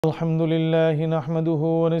الحمد لله نحمده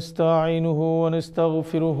ونستعينه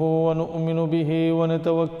ونستغفره ونؤمن به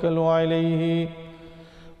ونتوكل عليه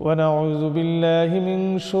ونعوذ بالله من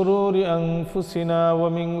شرور أنفسنا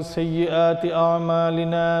ومن سيئات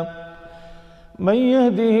أعمالنا من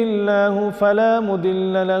يهده الله فلا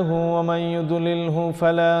مضل له ومن يضلله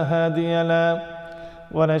فلا هادي له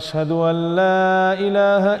ونشهد أن لا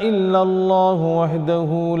إله إلا الله وحده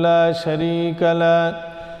لا شريك له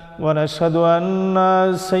ونشهد أن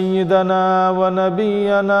سيدنا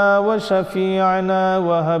ونبينا وشفيعنا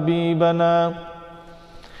وحبيبنا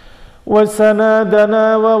وسندنا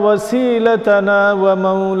ووسيلتنا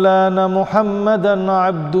ومولانا محمدا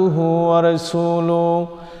عبده ورسوله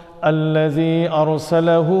الذي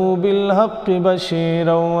أرسله بالحق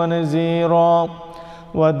بشيرا ونذيرا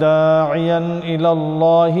وداعيا إلى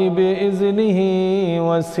الله بإذنه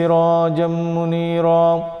وسراجا منيرا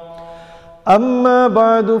أما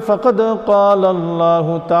بعد فقد قال الله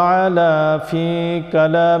تعالى في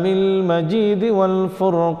كلام المجيد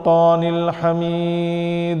والفرقان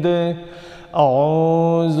الحميد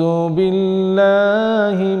أعوذ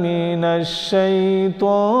بالله من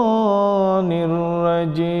الشيطان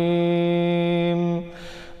الرجيم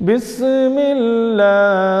بسم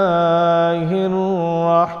الله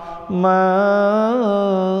الرحمن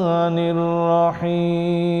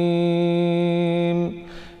الرحيم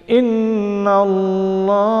إن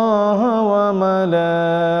الله وملائكته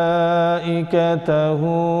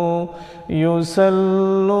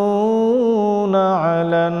يصلون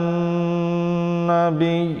على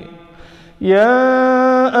النبي يا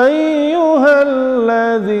أيها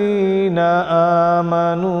الذين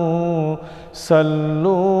آمنوا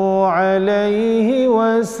صلوا عليه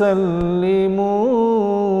وسلموا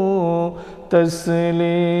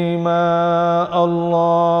تسليما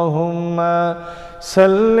اللهم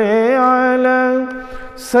صل على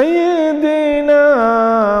سيدنا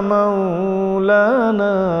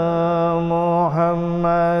مولانا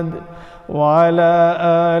محمد وعلى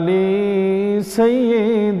آل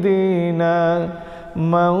سيدنا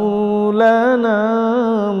مولانا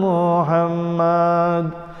محمد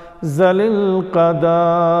ذل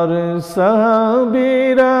القدر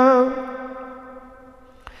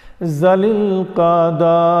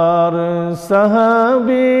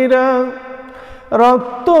সাহাবীরা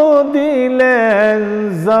রক্ত দিলেন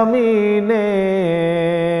জমিনে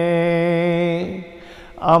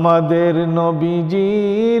আমাদের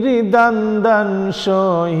নবীজির দান দান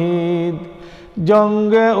শহীদ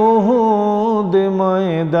জঙ্গে উহুদ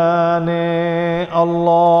ময়দানে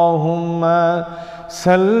আল্লাহুম্মা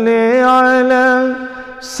সাল্লি আলা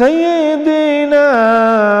সাইয়্যিদিনা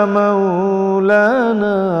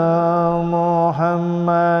মাওলানা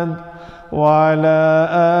মুহাম্মদ وعلى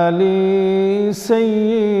آل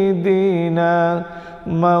سيدنا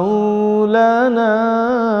مولانا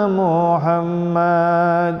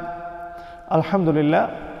محمد আলহামদুলিল্লাহ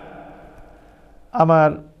আমার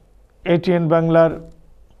এটিএন বাংলার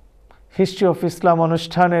হিস্ট্রি অফ ইসলাম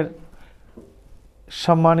অনুষ্ঠানের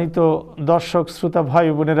সম্মানিত দর্শক শ্রোতা ভাই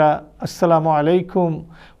বোনেরা আসসালামু আলাইকুম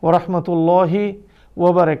ওয়া রাহমাতুল্লাহি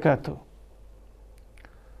ওয়া বারাকাতুহু।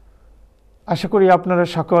 আশা করি আপনারা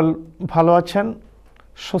সকল ভালো আছেন,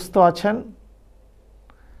 সুস্থ আছেন।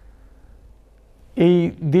 এই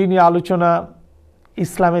দিনই আলোচনা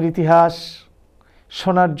ইসলামের ইতিহাস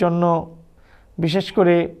শোনার জন্য বিশেষ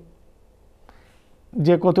করে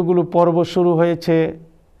যে কতগুলো পর্ব শুরু হয়েছে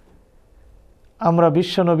আমরা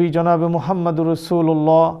বিশ্বনবী জনাবে মুহাম্মদুর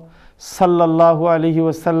রাসূলুল্লাহ সাল্লাল্লাহু আলাইহি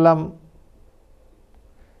ওয়াসাল্লাম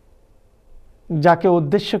যাকে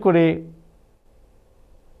উদ্দেশ্য করে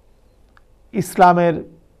ইসলামের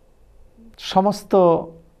সমস্ত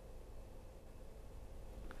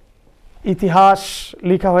ইতিহাস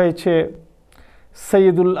লেখা হয়েছে,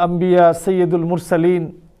 সৈয়দুল আম্বিয়া সৈয়দুল মুরসালিন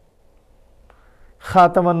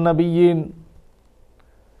খাতামান নবিয়্যিন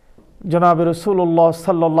জনাবে রাসূলুল্লাহ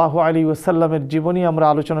সাল্লাল্লাহু আলাইহি ওয়াসাল্লামের জীবনী আমরা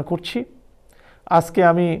আলোচনা করছি। আজকে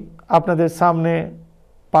আমি আপনাদের সামনে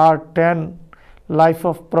part 10 life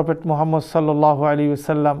of prophet Muhammad সাল্লাল্লাহু আলাইহি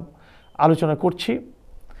ওয়াসাল্লাম আলোচনা করছি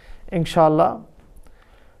ইনশাআল্লাহ।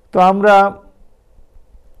 তো আমরা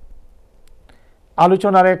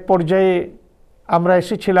আলোচনার এক পর্যায়ে আমরা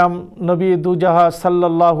এসেছিলাম নবী দুজাহা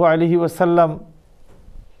সাল্লাল্লাহু আলাইহি ওয়াসাল্লাম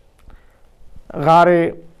গারে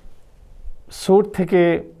সূর থেকে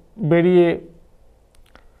বেরিয়ে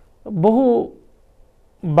বহু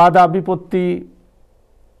বাধা বিপত্তি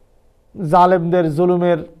জালেমদের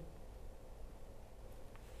জুলুমের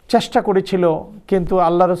চেষ্টা করেছিল, কিন্তু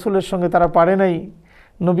আল্লাহ রসুলের সঙ্গে তারা পারে নাই।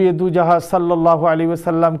 নবী দুজাহা সাল্লাল্লাহু আলাইহি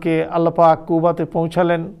ওয়াসাল্লামকে আল্লাহ পাক কুবাতে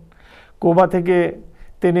পৌঁছালেন। কুবা থেকে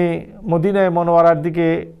তিনি মদিনায়ে মনোয়ারার দিকে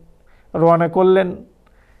রওনা করলেন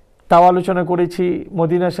তাও আলোচনা করেছি।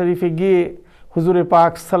 মদিনা শরীফে গিয়ে হুজুরে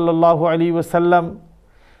পাক সাল্লাল্লাহু আলাইহি ওয়াসাল্লাম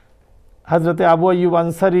হযরতে আবু আইয়ুব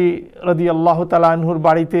আনসারী রাদিয়াল্লাহু তাআলা আনহুর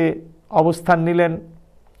বাড়িতে অবস্থান নিলেন।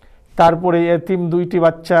 তারপরে এতিম দুইটি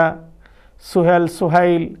বাচ্চা সুহেল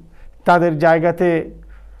সুহাইল তাদের জায়গাতে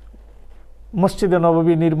মসজিদে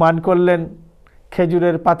নববী নির্মাণ করলেন,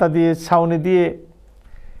 খেজুরের পাতা দিয়ে ছাউনি দিয়ে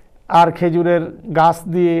আর খেজুরের গাছ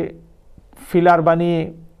দিয়ে ফিলার বানিয়ে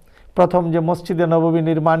প্রথম যে মসজিদে নববী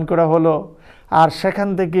নির্মাণ করা হলো। আর সেখান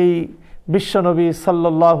থেকেই বিশ্বনবী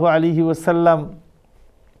সাল্লাল্লাহু আলাইহি ওয়াসাল্লাম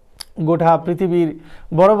গোটা পৃথিবীর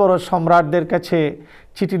বড় বড় সম্রাটদের কাছে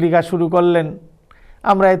চিঠি লেখা শুরু করলেন।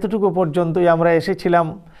 আমরা এতটুকু পর্যন্তই আমরা এসেছিলাম।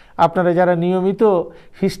 আপনারা যারা নিয়মিত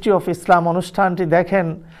হিস্ট্রি অফ ইসলাম অনুষ্ঠানটি দেখেন,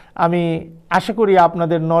 আমি আশা করি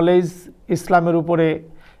আপনাদের নলেজ ইসলামের উপরে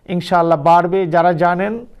ইনশাআল্লাহ বাড়বে। যারা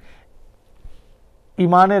জানেন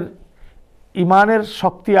ইমানের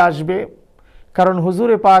শক্তি আসবে, কারণ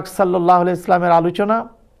হুজুরে পাক সাল্লাল্লাহু আলাইহি ইসলামের আলোচনা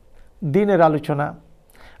দ্বীনের আলোচনা।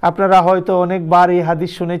 আপনারা হয়তো অনেকবার এই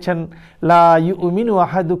হাদিস শুনেছেন, লা ইউমিনু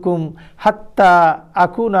আহাদুকুম হাত্তা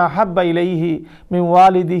আকুনা হাব্বা ইলাইহি মিন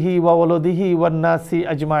ওয়ালিদিহি ওয়া ওয়ালাদিহি ওয়ান নাসি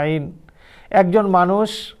আজমাইন। একজন মানুষ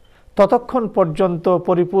ততক্ষণ পর্যন্ত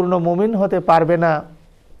পরিপূর্ণ মুমিন হতে পারবে না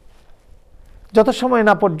যত সময়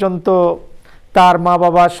না পর্যন্ত তার মা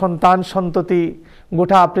বাবা, সন্তান সন্ততি,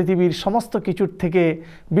 গোটা পৃথিবীর সমস্ত কিছুর থেকে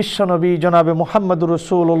বিশ্বনবী জনাবে মুহাম্মদুর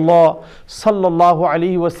রাসূলুল্লাহ সাল্লাল্লাহু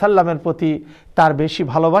আলাইহি ওয়াসাল্লামের প্রতি তার বেশি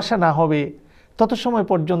ভালোবাসা না হবে, তত সময়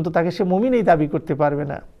পর্যন্ত তাকে সে মুমিনই দাবি করতে পারবে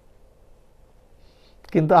না।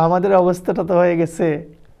 কিন্তু আমাদের অবস্থাটা তো হয়ে গেছে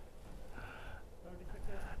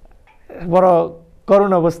বড়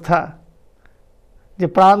করুণ অবস্থা, যে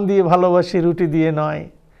প্রাণ দিয়ে ভালোবাসি, রুটি দিয়ে নয়।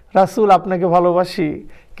 রাসূল আপনাকে ভালোবাসি,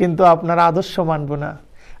 কিন্তু আপনার আদর্শ মানব না,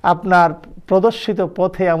 আপনার প্রদর্শিত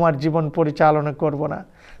পথে আমার জীবন পরিচালনা করব না।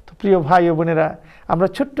 তো প্রিয় ভাই ও বোনেরা, আমরা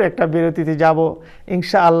ছোট্ট একটা বিরতিতে যাব।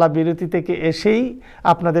 ইনশাআল্লাহ বিরতি থেকে এসেই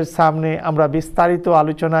আপনাদের সামনে আমরা বিস্তারিত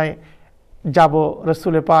আলোচনায় যাব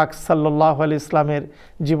রাসূল পাক সাল্লাল্লাহু আলাইহি ইসলামের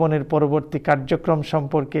জীবনের পরবর্তী কার্যক্রম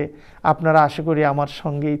সম্পর্কে। আপনারা আশা করি আমার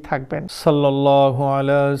সঙ্গেই থাকবেন। সাল্লাল্লাহু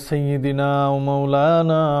আলা সাইয়্যিদিনা ওয়া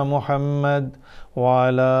মাওলানা মুহাম্মদ ওয়া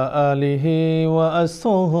আলা আলিহি ওয়া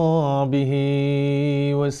আসহাবিহি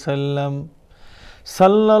ওয়া সাল্লাম।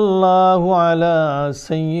 সাল্লাল্লাহু আলা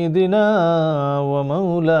সাইয়্যিদিনা ওয়া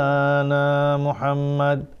মাওলানা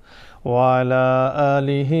মুহাম্মদ ওয়া আলা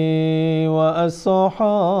আলিহি ওয়া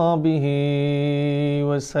আসহাবিহি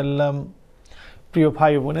ওয়া সাল্লাম। প্রিয়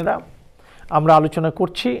ভাই বোনেরা, আমরা আলোচনা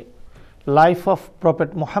করছি লাইফ অফ প্রফেট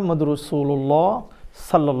মুহাম্মদুর রাসূলুল্লাহ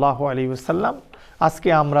সাল্লাল্লাহু আলাইহি ওয়াসাল্লাম। আজকে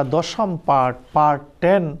আমরা দশম পার্ট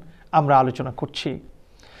 10 আমরা আলোচনা করছি।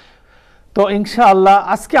 তো ইনশাআল্লাহ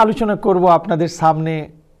আজকে আলোচনা করব আপনাদের সামনে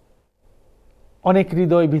অনেক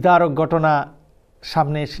হৃদয় বিদারক ঘটনা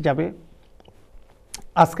সামনে এসে যাবে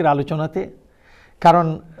আজকের আলোচনাতে। কারণ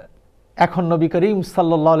এখন নবী করিম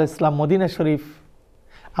সাল্লাল্লাহু আলাইহি ওয়াসাল্লাম মদিনা শরীফ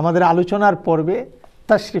আমাদের আলোচনার পর্বে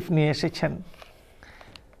তাশরিফ নিয়ে এসেছেন,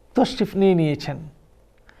 তশরিফ নিয়েছেন।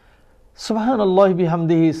 সুবহানাল্লাহি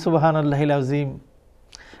বিহামদিহি সুবহানাল্লাহিল আযীম।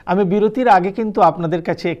 আমি বিরতির আগে কিন্তু আপনাদের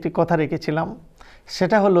কাছে একটি কথা রেখেছিলাম,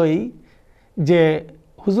 সেটা হলো এই যে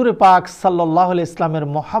হুজুরে পাক সাল্লাল্লাহু আলাইহি ইসলামের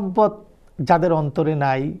মহাব্বত যাদের অন্তরে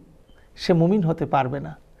নাই, সে মুমিন হতে পারবে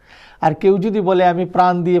না। আর কেউ যদি বলে আমি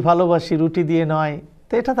প্রাণ দিয়ে ভালোবাসি, রুটি দিয়ে নয়,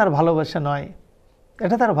 তো এটা তার ভালোবাসা নয়,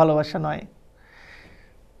 এটা তার ভালোবাসা নয়।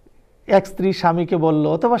 এক স্ত্রী স্বামীকে বলল,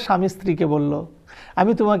 অথবা স্বামী স্ত্রীকে বলল,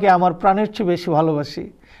 আমি তোমাকে আমার প্রাণের চেয়ে বেশি ভালোবাসি।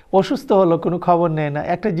 অসুস্থ হলো, কোনো খবর নেয় না,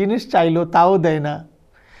 একটা জিনিস চাইলো তাও দেয় না।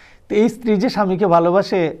 তো এই স্ত্রী যে স্বামীকে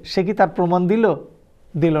ভালোবাসে, সে কি তার প্রমাণ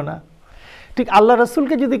দিল না? ঠিক আল্লাহ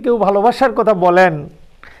রাসূলকে যদি কেউ ভালোবাসার কথা বলেন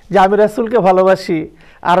যে আমি রাসূলকে ভালোবাসি,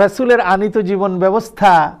 আর রাসূলের আনিত জীবন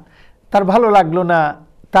ব্যবস্থা তার ভালো লাগলো না,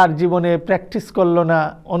 তার জীবনে প্র্যাকটিস করলো না,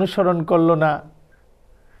 অনুসরণ করলো না,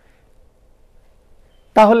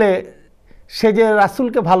 তাহলে সে যে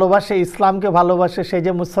রাসূলকে ভালোবাসে, ইসলামকে ভালোবাসে, সে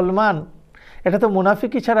যে মুসলমান, এটা তো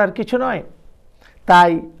মুনাফিকি ছাড়া আর কিছু নয়।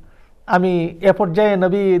 তাই আমি এ পর্যায়ে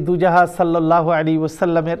নবী দুজাহা সাল্লাল্লাহু আলাইহি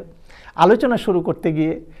ওয়াসাল্লামের আলোচনা শুরু করতে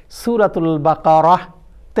গিয়ে সূরাতুল বাকারাহ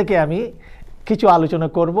থেকে আমি কিছু আলোচনা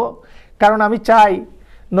করব। কারণ আমি চাই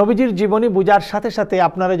নবীজির জীবনী বোঝার সাথে সাথে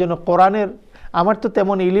আপনারা যেন কোরআনের, আমার তো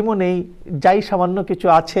তেমন ইলমও নেই, যাই সামান্য কিছু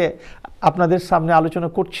আছে আপনাদের সামনে আলোচনা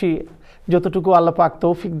করছি, যতটুকু আল্লাহ পাক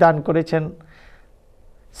তৌফিক দান করেছেন।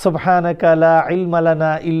 সুবহানাকা লা ইলমা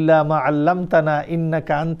লানা ইল্লা মা আল্লামতানা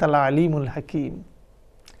ইন্নাকা আনতাল আলিমুল হাকিম।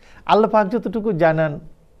 আল্লাহ পাক যতটুকু জানান,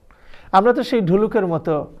 আমরা তো সেই ঢুলুকের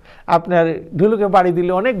মতো, আপনার ঢুলুকে বাড়ি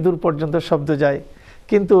দিলে অনেক দূর পর্যন্ত শব্দ যায়,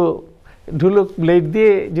 কিন্তু ঢুলুক ব্লেড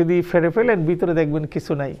দিয়ে যদি ফেলে ফেলেন, ভিতরে দেখবেন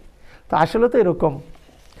কিছু নাই। তো আসলে তো এরকম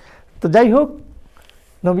তো যাই হোক,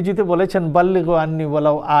 নবীজি তো বলেছেন বাল্লিগু আন্নি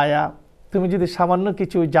ওয়ালাউ আয়া, তুমি যদি সামান্য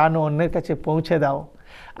কিছু জানো অন্যের কাছে পৌঁছে দাও।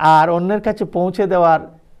 আর অন্যের কাছে পৌঁছে দেওয়ার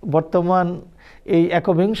বর্তমান এই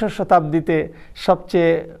একবিংশ শতাব্দীতে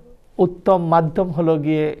সবচেয়ে উত্তম মাধ্যম হলো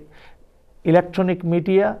গিয়ে ইলেকট্রনিক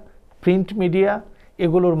মিডিয়া, প্রিন্ট মিডিয়া,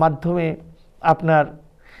 এগুলোর মাধ্যমে আপনার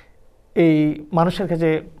এই মানুষের কাছে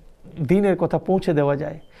দ্বীনের কথা পৌঁছে দেওয়া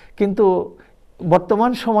যায়। কিন্তু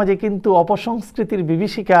বর্তমান সমাজে কিন্তু অপসংস্কৃতির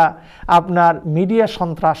বিভীষিকা, আপনার মিডিয়া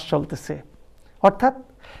সন্ত্রাস চলতেছে, অর্থাৎ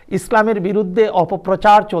ইসলামের বিরুদ্ধে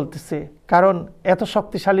অপপ্রচার চলতেছে। কারণ এত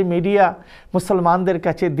শক্তিশালী মিডিয়া মুসলমানদের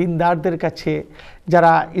কাছে, দিনদারদের কাছে,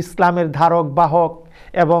 যারা ইসলামের ধারক বাহক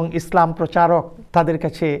এবং ইসলাম প্রচারক, তাদের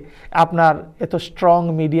কাছে আপনার এত স্ট্রং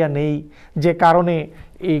মিডিয়া নেই, যে কারণে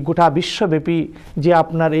এই গোটা বিশ্বব্যাপী যে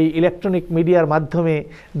আপনার এই ইলেকট্রনিক মিডিয়ার মাধ্যমে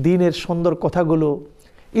দ্বীনের সুন্দর কথাগুলো,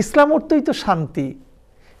 ইসলাম অর্থই তো শান্তি,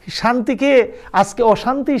 শান্তিকে আজকে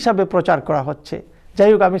অশান্তি হিসাবে প্রচার করা হচ্ছে।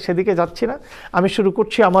 যাই হোক, আমি সেদিকে যাচ্ছি না, আমি শুরু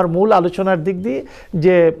করছি আমার মূল আলোচনার দিক দিয়ে,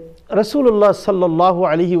 যে রাসূলুল্লাহ সাল্লাল্লাহু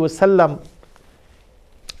আলাইহি ওয়াসাল্লাম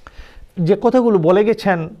যে কথাগুলো বলে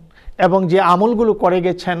গেছেন এবং যে আমলগুলো করে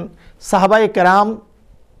গেছেন, সাহাবায়ে কেরাম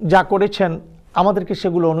যা করেছেন, আমাদেরকে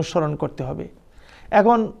সেগুলো অনুসরণ করতে হবে।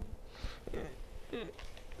 এখন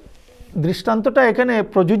দৃষ্টান্তটা এখানে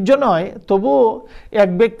প্রযোজ্য নয়, তবুও এক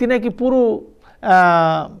ব্যক্তি নাকি পুরো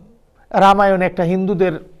রামায়ণ, একটা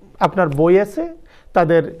হিন্দুদের আপনার বই আছে,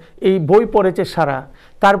 তাদের এই বই পড়েছে সারা,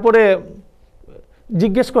 তারপরে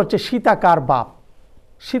জিজ্ঞেস করছে সীতা কার বাপ।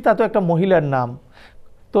 সীতা তো একটা মহিলার নাম।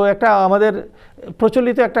 তো একটা আমাদের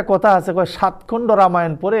প্রচলিত একটা কথা আছে, কয় 7 খণ্ড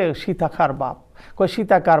রামায়ণ পড়ে সীতা কার বাপ, কয়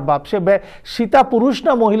সীতা কার বাপ, সে সীতা পুরুষ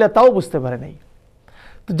না মহিলা তাও বুঝতে পারে নাই।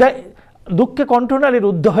 তো যাই, দুঃখে কণ্ঠনালী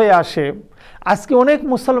রুদ্ধ হয়ে আসে। আজকে অনেক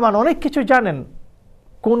মুসলমান অনেক কিছু জানেন,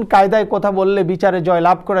 কোন কায়দায় কথা বললে বিচারে জয়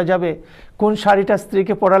লাভ করা যাবে, কোন শাড়িটা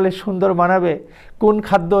স্ত্রীকে পরালে সুন্দর মানাবে, কোন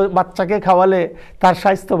খাদ্য বাচ্চাকে খাওয়ালে তার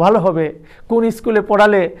স্বাস্থ্য ভালো হবে, কোন স্কুলে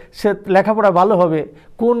পড়ালে সে লেখাপড়া ভালো হবে,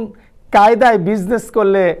 কোন কায়দায় বিজনেস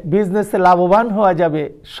করলে বিজনেসে লাভবান হওয়া যাবে,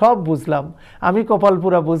 সব বুঝলাম। আমি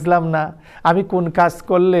কপালপুরা বুঝলাম না আমি কোন কাজ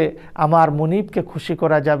করলে আমার মুনিবকে খুশি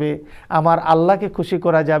করা যাবে, আমার আল্লাহকে খুশি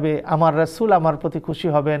করা যাবে, আমার রাসূল আমার প্রতি খুশি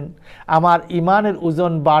হবেন, আমার ইমানের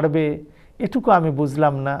ওজন বাড়বে, এটুকু আমি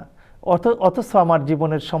বুঝলাম না। অথচ আমার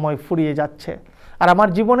জীবনের সময় ফুরিয়ে যাচ্ছে। আর আমার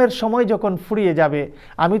জীবনের সময় যখন ফুরিয়ে যাবে,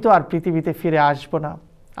 আমি তো আর পৃথিবীতে ফিরে আসব না,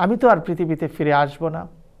 আমি তো আর পৃথিবীতে ফিরে আসব না।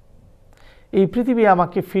 এই পৃথিবী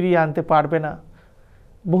আমাকে ফিরিয়ে আনতে পারবে না।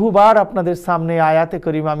 বহুবার আপনাদের সামনে আয়াতে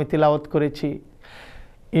করিমা আমি তিলাওয়াত করেছি,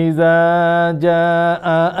 ইযা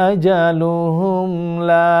জাআ আজালুহুম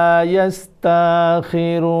লা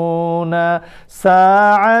ইস্তাখিরুনা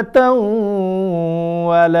সাআতাও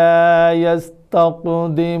ওয়া লা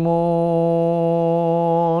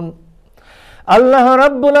ইস্তাকদিমুন। আল্লাহ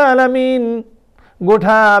রাব্বুল আলামিন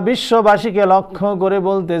গোটা বিশ্ববাসীকে লক্ষ্য করে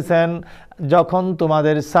বলতেছেন, যখন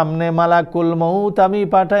তোমাদের সামনে মালাকুল মউত আমি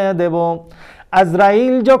পাঠায়া দেব,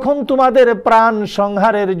 আজরাইল যখন তোমাদের প্রাণ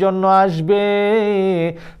সংহারের জন্য আসবে,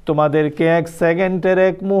 তোমাদেরকে 1 সেকেন্ডের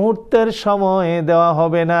 1 মুহূর্তের সময় দেওয়া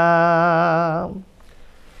হবে না।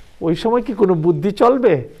 ওই সময় কি কোনো বুদ্ধি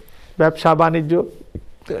চলবে? ব্যবসা বাণিজ্য,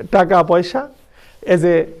 টাকা পয়সা?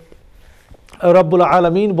 যে রব্বুল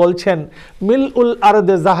আলামিন বলছেন, মিলউল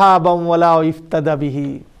আরদে যাহাবাম ওয়ালা ইফতাদা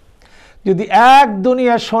বিহি, যদি 1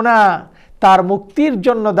 দুনিয়া সোনা তার মুক্তির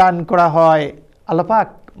জন্য দান করা হয়, আল্লাহ পাক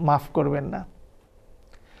মাফ করবেন না।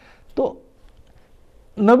 তো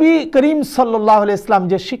নবী করিম সাল্লাল্লাহু আলাইহি ওয়াসাল্লাম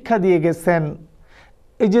যে শিক্ষা দিয়ে গেছেন,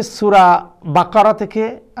 এই যে সূরা বাকারা থেকে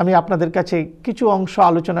আমি আপনাদের কাছে কিছু অংশ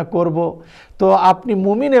আলোচনা করব, তো আপনি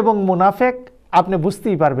মুমিন এবং মুনাফেক আপনি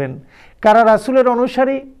বুঝতেই পারবেন, কারা রাসূলের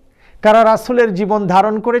অনুসারী, কারা রাসূলের জীবন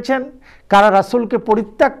ধারণ করেছেন, কারা রাসূলকে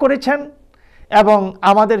পরিত্যাগ করেছেন, এবং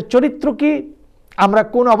আমাদের চরিত্র কি, আমরা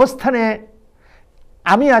কোন অবস্থানে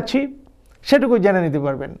আমি আছি, সেটুকু জেনে নিতে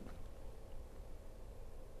পারবেন।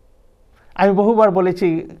 আমি বহুবার বলেছি,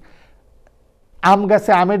 আম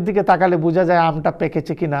গাছে আমের দিকে তাকালে বোঝা যায় আমটা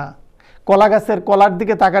পেকেছে কিনা, কলা গাছের কলার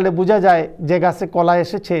দিকে তাকালে বোঝা যায় যে গাছে কলা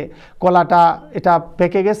এসেছে, কলাটা এটা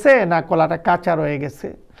পেকে গেছে না কলাটা কাঁচা রয়ে গেছে।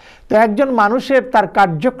 তো একজন মানুষের তার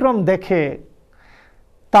কার্যক্রম দেখে,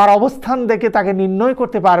 তার অবস্থান দেখে তাকে নির্ণয়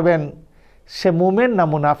করতে পারবেন সে মুমিন না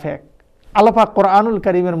মুনাফেক। আল্লাহ পাক কোরআনুল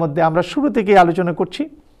কারীমের মধ্যে আমরা শুরু থেকে আলোচনা করছি,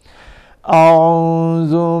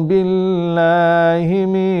 আউযু বিল্লাহি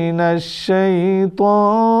মিনাশ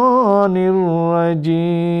শাইতানির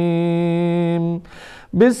রাজীম,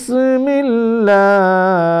 বিসমিল্লাহির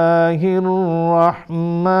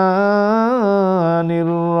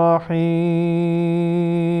রহমানির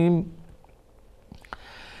রহিম,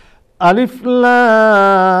 আলিফ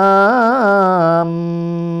লাম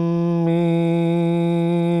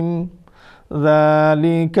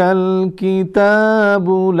যালিকাল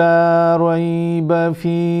কিতাবু লা রাইবা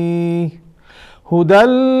ফীহি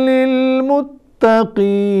হুদাল লিল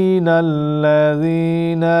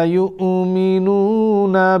মুত্তাকিনাল্লাযীনা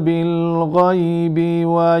ইউমিনুনা বিল গায়বি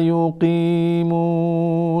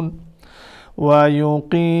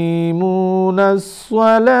ويقيمون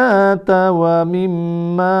الصلاة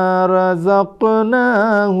ومما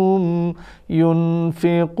رزقناهم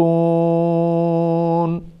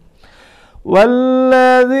ينفقون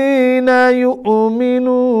والذين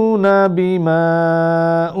يؤمنون بما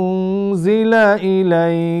أنزل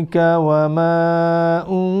إليك وما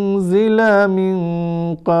أنزل من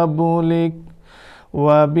قبلك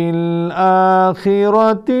وبالآخرة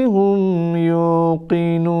هم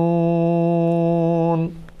يوقنون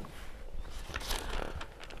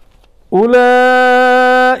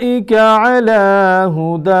أولئك على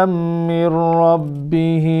هدى من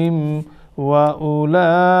ربهم وأولئك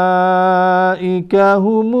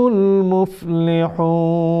هم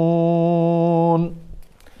المفلحون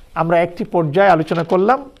আমরা একটি পর্যায়ে আলোচনা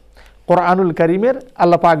করলাম কোরআনুল কারীমের।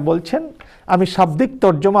 আল্লাহ পাক বলছেন, আমি শাব্দিক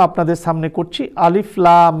তর্জমা আপনাদের সামনে করছি। আলিফ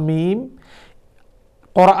লাম মিম।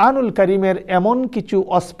 কোরআনুল কারীমের এমন কিছু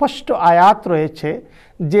অস্পষ্ট আয়াত রয়েছে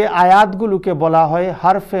যে আয়াতগুলোকে বলা হয়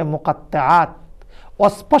হারফে মুকাত্তাআত,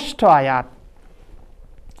 অস্পষ্ট আয়াত।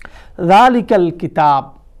 যালিকাল কিতাব,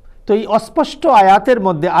 তো এই অস্পষ্ট আয়াতের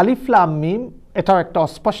মধ্যে আলিফ লাম মিম এটাও একটা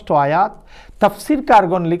অস্পষ্ট আয়াত।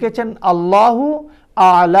 তাফসীরকারগণ লিখেছেন আল্লাহু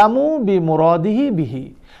আ'লামু বিমুরাদিহি বিহি,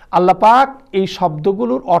 আল্লাহ পাক এই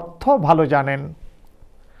শব্দগুলোর অর্থ ভালো জানেন।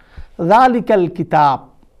 যালিকাল কিতাব,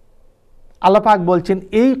 আল্লাহ পাক বলছেন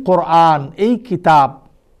এই কোরআন, এই কিতাব,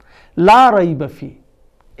 লা রাইবা ফি,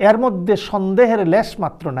 এর মধ্যে সন্দেহের লেশ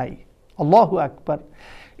মাত্র নাই। আল্লাহু আকবার।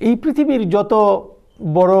 এই পৃথিবীর যত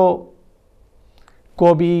বড়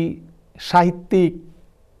কবি, সাহিত্যিক,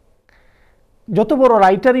 যত বড়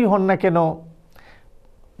রাইটারই হন না কেন,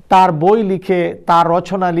 তার বই লিখে, তার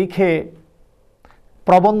রচনা লিখে,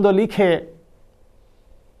 প্রবন্ধ লিখে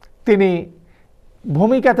তিনি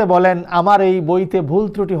ভূমিকাতে বলেন আমার এই বইতে ভুল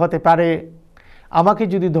ত্রুটি হতে পারে, আমাকে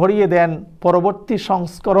যদি ধরিয়ে দেন পরবর্তী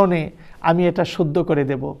সংস্করণে আমি এটা শুদ্ধ করে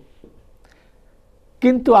দেব।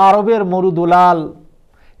 কিন্তু আরবের মরুদুলাল,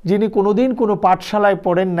 যিনি কোনোদিন কোনো পাঠশালায়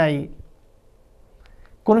পড়েন নাই,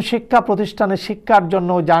 কোনো শিক্ষা প্রতিষ্ঠানে শিক্ষার জন্য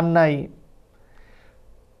যান নাই,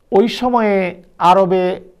 ওই সময়ে আরবে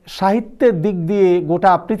সাহিত্যের দিক দিয়ে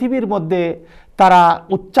গোটা পৃথিবীর মধ্যে তারা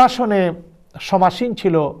উচ্চাসনে সমাসীন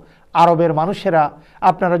ছিল আরবের মানুষেরা।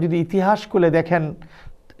 আপনারা যদি ইতিহাস খুলে দেখেন,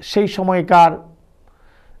 সেই সময়কার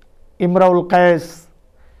ইমরাউল কায়েস,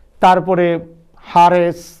 তারপরে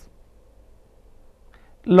হারেস,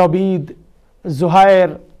 লবিদ,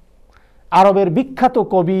 জুহায়ের, আরবের বিখ্যাত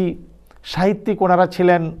কবি সাহিত্যিক ওনারা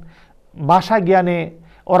ছিলেন। ভাষা জ্ঞানে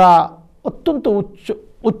ওরা অত্যন্ত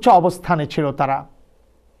উচ্চ অবস্থানে ছিল তারা।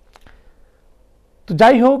 তো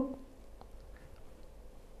যাই হোক,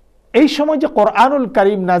 এই সময় যে কোরআনুল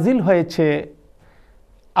কারীম নাজিল হয়েছে,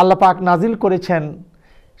 আল্লাহ পাক নাজিল করেছেন,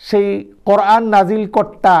 সেই কোরআন নাজিল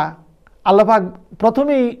কর্তা আল্লাহ পাক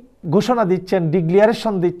প্রথমেই ঘোষণা দিচ্ছেন,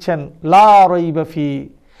 ডিক্লিয়ারেশন দিচ্ছেন, লা রাইবা ফি,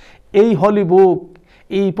 এই হলি বুক,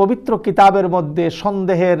 এই পবিত্র কিতাবের মধ্যে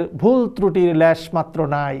সন্দেহের ভুল ত্রুটির লেশ মাত্র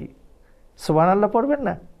নাই। সুবহানাল্লাহ পড়বেন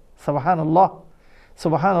না? সুবহানাল্লাহ,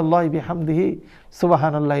 সুবহানাল্লাহি বিহামদিহি,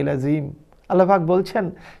 সুবহানাল্লাহিল আযীম। আল্লাহ পাক বলছেন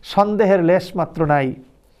সন্দেহের লেশ মাত্র নাই।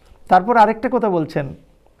 তারপর আরেকটা কথা বলছেন,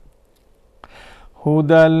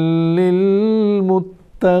 হুদাল লিল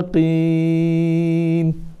মুত্তাকিন,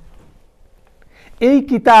 এই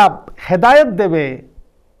কিতাব হেদায়েত দেবে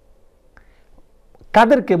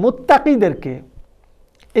কাদেরকে? মুত্তাকিদেরকে।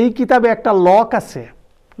 এই কিতাবে একটা লক আছে,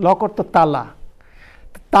 লক অর্থ তালা।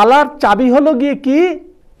 তালার চাবি হলো গিয়ে কি?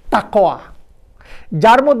 তাকওয়া।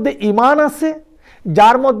 যার মধ্যে ঈমান আছে,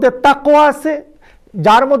 যার মধ্যে তাকওয়া আছে,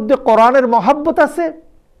 যার মধ্যে কোরআনের মহব্বত আছে,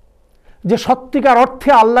 যে সত্যিকার অর্থে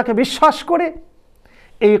আল্লাহকে বিশ্বাস করে,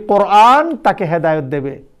 এই কোরআন তাকে হেদায়েত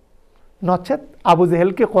দেবে। নচেত আবু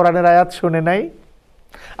জেহেলকে কোরআনের আয়াত শুনে নাই,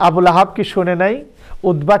 আবু লাহাব কি শুনে নাই,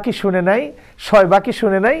 উতবা কি শুনে নাই, শয়বা কি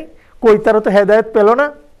শুনে নাই, কই তারা তো হেদায়েত পেল না?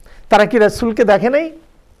 তারা কি রাসূলকে দেখে নাই?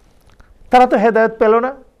 তারা তো হেদায়েত পেল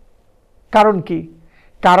না। কারণ কি?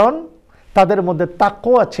 কারণ তাদের মধ্যে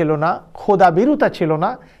তাকওয়া ছিল না, খোদাভীরুতা ছিল না,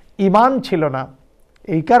 ঈমান ছিল না।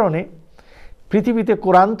 এই কারণে পৃথিবীতে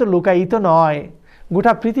কোরআন তো লুকায়িত নয়,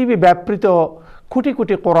 গোটা পৃথিবী ব্যাপৃত কোটি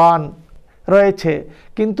কোটি কোরআন রয়েছে।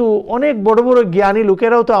 কিন্তু অনেক বড় বড় জ্ঞানী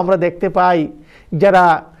লোকেরাও তো আমরা দেখতে পাই যারা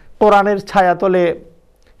কোরআনের ছায়াতলে,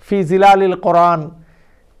 ফি জিলালিল কোরআন,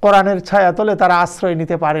 কোরআনের ছায়াতলে তারা আশ্রয়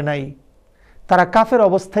নিতে পারে নাই। তারা কাফের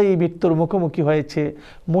অবস্থায় মৃত্যুর মুখোমুখি হয়েছে।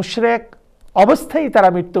 মুশরিক অবস্থায় তারা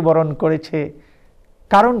মৃত্যুবরণ করেছে।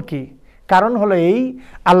 কারণ কি? কারণ হলো এই,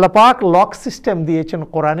 আল্লাহ পাক লক সিস্টেম দিয়েছেন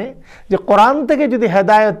কোরআনে, যে কোরআন থেকে যদি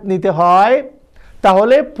হেদায়েত নিতে হয়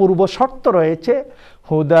তাহলে পূর্ব শর্ত রয়েছে,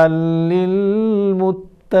 হুদাল্লিল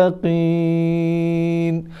মুত্তাকিন।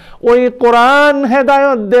 ওই কোরআন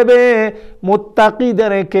হেদায়েত দেবে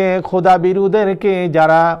মুত্তাকিদেরকে, খোদা বিরুদেরকে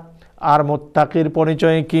যারা। আর মুত্তাকির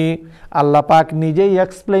পরিচয় কি? আল্লাহ পাক নিজেই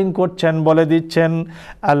এক্সপ্লেইন করছেন, বলে দিচ্ছেন,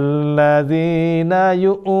 আল্লাযীনা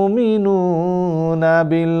ইউমিনুনা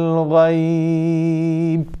বিল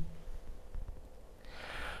গায়ব।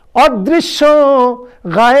 অদৃশ্য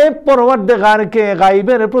গায়েব পরওয়ারদিগারকে,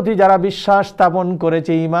 গায়েবের প্রতি যারা বিশ্বাস স্থাপন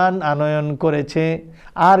করেছে, ঈমান আনয়ন করেছে।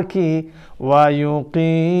 আর কি? ওয়া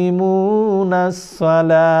ইউকিমুনাস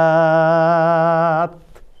সালাত,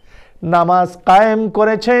 নামাজ কায়েম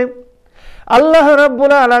করেছে। আল্লাহ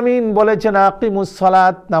রাব্বুল আলামিন বলেছেন আকিমুস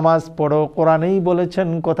সালাত, নামাজ পড়ো, কোরআনেই বলেছেন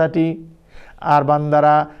কথাটি। আর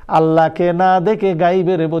বান্দারা আল্লাহকে না দেখে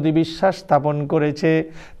গায়বের প্রতি বিশ্বাস স্থাপন করেছে,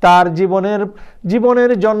 তার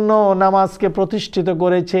জীবনের জন্য নামাজকে প্রতিষ্ঠিত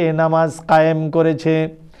করেছে, নামাজ কায়েম করেছে।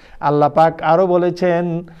 আল্লাহ পাক আরো বলেছেন,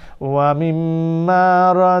 ওয়া মিম্মা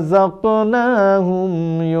রাযাকনাহুম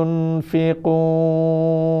ইউনফিকুন,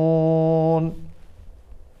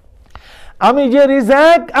 আমি যে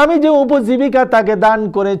রিজেক, আমি যে উপজীবিকা তাকে দান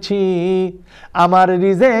করেছি, আমার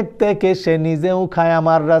রিজেক থেকে সে নিজেও খায়,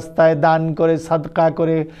 আমার রাস্তায় দান করে, সাদকা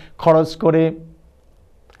করে, খরচ করে।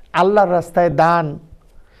 আল্লাহর রাস্তায় দান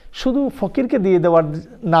শুধু ফকিরকে দিয়ে দেওয়ার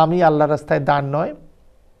নামই আল্লাহর রাস্তায় দান নয়।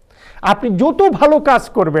 আপনি যত ভালো কাজ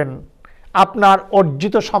করবেন আপনার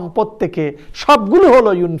অর্জিত সম্পদ থেকে সবগুলো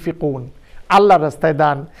হলো ইউনফিকুন, আল্লাহর রাস্তায়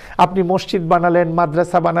দান। আপনি মসজিদ বানালেন,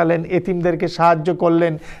 মাদ্রাসা বানালেন, এতিমদেরকে সাহায্য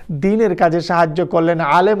করলেন, দ্বীনের কাজে সাহায্য করলেন,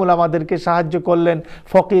 আলেম উলামাদেরকে সাহায্য করলেন,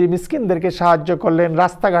 ফকির মিসকিনদেরকে সাহায্য করলেন,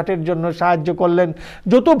 রাস্তাঘাটের জন্য সাহায্য করলেন।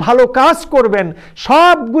 যত ভালো কাজ করবেন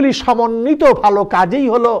সবগুলি সমন্বিত ভালো কাজেই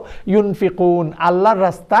হলো ইউনফিকুন, আল্লাহর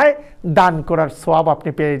রাস্তায় দান করার সওয়াব আপনি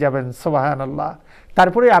পেয়ে যাবেন। সুবহানাল্লাহ।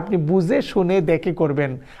 তারপরে আপনি বুঝে শুনে দেখে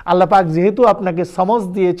করবেন। আল্লাহ পাক যেহেতু আপনাকে সমঝ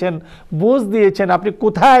দিয়েছেন, বুঝ দিয়েছেন, আপনি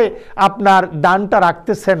কোথায় আপনার দানটা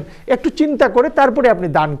রাখতেছেন একটু চিন্তা করে তারপরে আপনি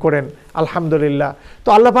দান করেন। আলহামদুলিল্লাহ। তো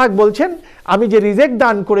আল্লাহ পাক বলছেন, আমি যে রিজেক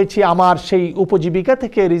দান করেছি, আমার সেই উপজীবিকা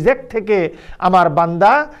থেকে, রিজেক থেকে আমার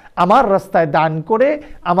বান্দা আমার রাস্তায় দান করে,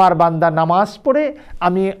 আমার বান্দা নামাজ পড়ে,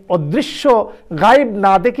 আমি অদৃশ্য গায়েব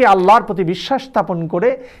না দেখে আল্লাহর প্রতি বিশ্বাস স্থাপন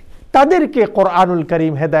করে তাদেরকে কোরআনুল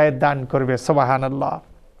কারীম হেদায়েত দান করবে। সুবহানাল্লাহ।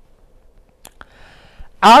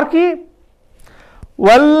 আর কি?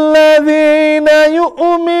 ওয়াল্লাযীনা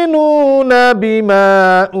ইউমিনুনা বিমা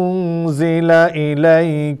উনজিলা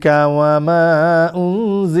ইলাইকা ওয়া মা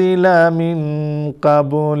উনজিলা মিন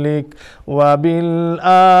ক্বাবলিক ওয়া বিল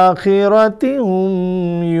আখিরাতি হুম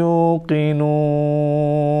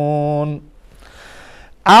ইউকিনুন।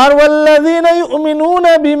 আর ওয়াল্লাযীনা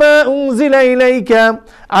ইউমিনুনা বিমা উনজিলা ইলাইকা,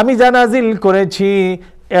 আমি যা নাজিল করেছি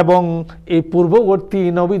এবং এই পূর্ববর্তী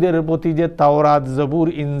নবীদের প্রতি যে তাওরাত, জবুর,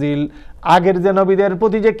 ইনজিল, আগের যে নবীদের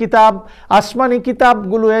প্রতি যে কিতাব, আসমানি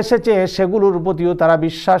কিতাবগুলো এসেছে সেগুলোর প্রতিও তারা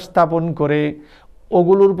বিশ্বাস স্থাপন করে,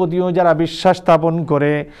 ওগুলোর প্রতিও যারা বিশ্বাস স্থাপন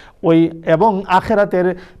করে, ওই এবং আখিরাতের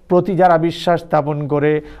প্রতি যারা বিশ্বাস স্থাপন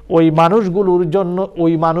করে, ওই মানুষগুলোর জন্য,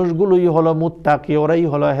 ওই মানুষগুলোই হলো মুত্তাকি, ওরাই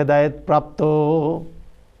হলো হেদায়েত প্রাপ্ত।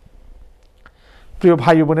 প্রিয়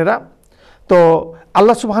ভাই বোনেরা, তো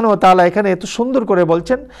আল্লাহ সুবহানাহু ওয়া তাআলা এখানে এত সুন্দর করে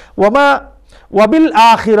বলছেন, ওয়াবিল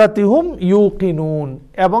আখিরাতি হুম ইউকিনুন,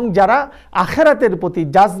 এবং যারা আখিরাতের প্রতি,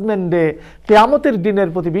 জাজমেন্ট ডে, কিয়ামতের দিনের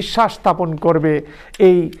প্রতি বিশ্বাস স্থাপন করবে,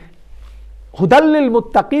 এই হুদাল্লিল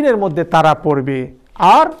মুত্তাকিনের মধ্যে তারা পড়বে।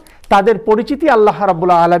 আর তাদের পরিচিতি আল্লাহ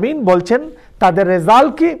রাব্বুল আলামিন বলছেন, তাদের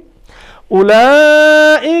রেজাল্ট কি?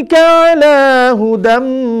 উলাইকা আলা হুদাম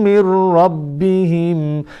মির রাব্বিহিম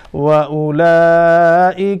ওয়া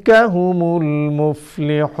উলাইকা হুমুল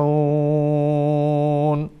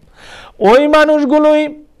মুফলিহুন। ওই মানুষগুলোই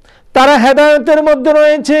তারা হেদায়েতের মধ্যে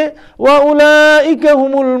রয়েছে, ওয়া উলাইকা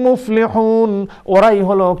হুমুল মুফলিহুন, ওরাই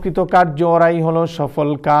হলো কৃতকার্য, ওরাই হলো সফল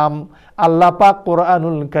কাম। আল্লাহ পাক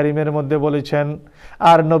কোরআনুল কারীমের মধ্যে বলেছেন।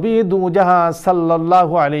 আর নবী দুজাহান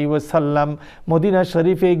সাল্লাল্লাহু আলাইহি ওয়াসাল্লাম মদিনা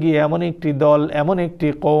শরীফে গিয়ে এমন একটি দল, এমন একটি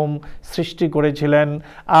কওম সৃষ্টি করেছিলেন,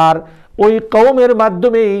 আর ওই কওমের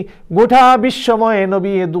মাধ্যমেই গোটা বিশ্বময়ে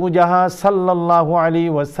নবী দুজাহান সাল্লাল্লাহু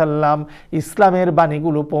আলাইহি ওয়াসাল্লাম ইসলামের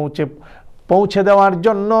বাণীগুলো পৌঁছে দেওয়ার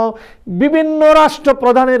জন্য বিভিন্ন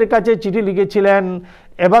রাষ্ট্রপ্রধানের কাছে চিঠি লিখেছিলেন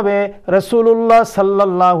এভাবে রাসূলুল্লাহ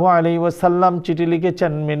সাল্লাল্লাহু আলাইহি ওয়াসাল্লাম চিঠি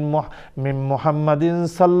লিখেছেন মিন মুহাম্মাদিন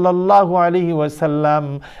সাল্লাল্লাহু আলাইহি ওয়াসাল্লাম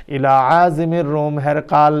ইলা আজিমির রোম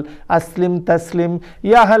হেরকাল আসলিম তাসলিম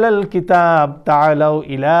ইয়া আহলাল কিতাব তাআলাউ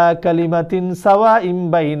ইলা কালিমাতিন সাওয়াইন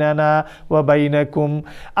বাইনানা ওয়া বাইনাকুম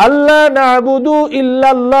আল্লা না'বুদু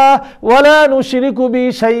ইল্লাল্লাহ ওয়া লা নুশরিকু বি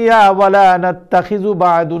শাইয়্যা ওয়া লা নাত্তাখিযু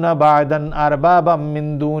বা'দুনা বা'দান আরবাবাম মিন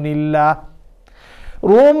দুনিল্লাহ।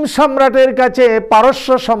 রোম সম্রাটের কাছে, পারস্য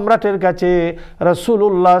সম্রাটের কাছে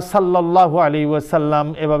রাসূলুল্লাহ সাল্লাল্লাহু আলাইহি ওয়াসাল্লাম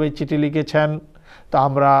এভাবে চিঠি লিখেছেন। তো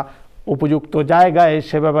আমরা উপযুক্ত জায়গায়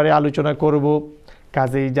সে ব্যাপারে আলোচনা করব।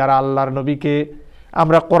 কাজেই যারা আল্লাহর নবীকে,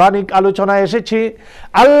 আমরা কোরআনিক আলোচনায় এসেছি,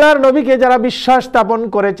 আল্লাহর নবীকে যারা বিশ্বাস স্থাপন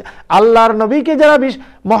করেছে, আল্লাহর নবীকে যারা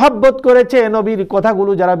মহব্বত করেছে, নবীর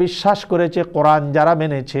কথাগুলো যারা বিশ্বাস করেছে, কোরআন যারা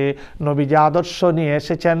মেনেছে, নবী যে আদর্শ নিয়ে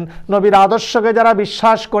এসেছেন, নবীর আদর্শকে যারা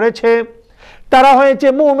বিশ্বাস করেছে, তারা হয়েছে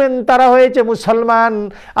মুমিন, তারা হয়েছে মুসলমান।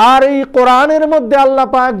 আর এই কোরআনের মধ্যে আল্লাহ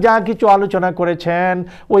পাক যা কিছু আলোচনা করেছেন,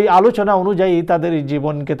 ওই আলোচনা অনুযায়ী তাদের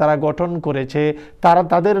জীবনকে তারা গঠন করেছে। তারা,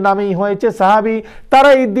 তাদের নামেই হয়েছে সাহাবী।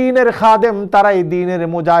 তারাই দ্বীনের খাদেম, তারাই দ্বীনের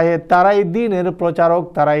মুজাহিদ, তারাই দ্বীনের প্রচারক,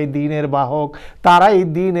 তারাই দ্বীনের বাহক, তারাই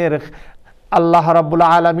দ্বীনের আল্লাহ রাব্বুল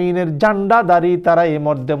আলামিনের জান্ডাদারি, তারাই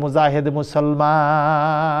মর্দে মুজাহিদ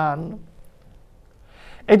মুসলমান।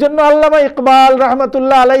 এজন্য আল্লামা ইকবাল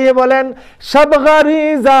রহমতুল্লাহ আলাইহি বলেন, সব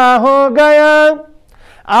গরিজা হো গয়া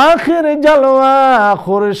আখির জলওয়া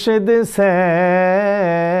খুরশিদ সে,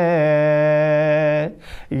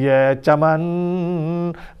 ये चमन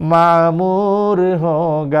मामूर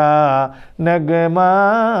होगा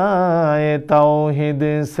नगमाए तौहीद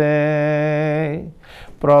से।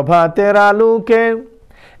 প্রভাতের আলোকে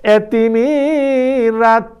এতিমির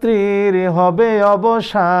রাত্রির হবে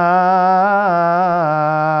অবসান,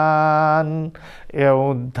 এ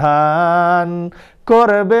উত্থান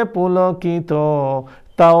করবে পুলকিত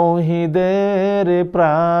তাওহীদের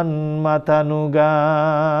প্রাণ মাতানো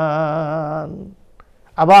গান।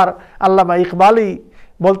 আবার আল্লামা ইকবালি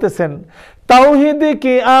বলতেছেন, তাওহীদ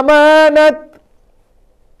কি আমানত,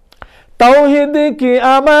 তাওহীদ কি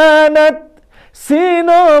আমানত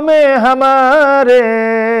सीनों में हमारे,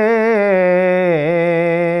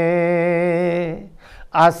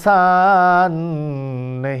 आसान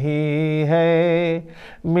नहीं है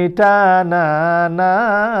मिटाना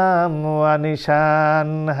नाम व निशान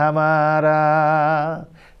हमारा।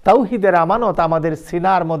 তাওহীদের আমানত আমাদের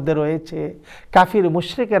সিনার মধ্যে রয়েছে। কাফির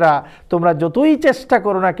মুশরিকেরা তোমরা যতই চেষ্টা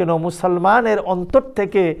করো না কেন, মুসলমানের অন্তর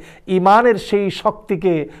থেকে ইমানের সেই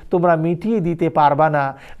শক্তিকে তোমরা মিটিয়ে দিতে পারবা না।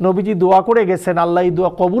 নবীজি দোয়া করে গেছেন, আল্লাহ এই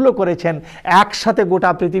দোয়া কবুলও করেছেন, একসাথে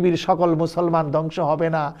গোটা পৃথিবীর সকল মুসলমান ধ্বংস হবে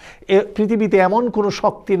না। পৃথিবীতে এমন কোনো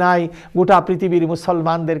শক্তি নাই গোটা পৃথিবীর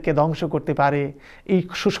মুসলমানদেরকে ধ্বংস করতে পারে। এই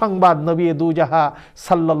সুসংবাদ নবী দুজাহা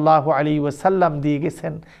সাল্লাল্লাহু আলাইহি ওয়াসাল্লাম দিয়ে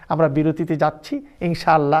গেছেন। আমরা বিরতিতে যাচ্ছি,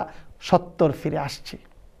 ইনশাআল্লাহ 70 ফিরে আসছি।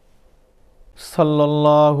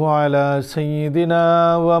 সাল্লাল্লাহু আলা সাইয়্যিদিনা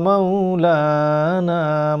ওয়া মাওলানা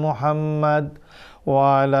মুহাম্মদ ওয়া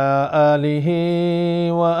আলা আলিহি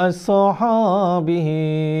ওয়া আসহাবিহি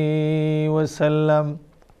ওয়া সাল্লাম।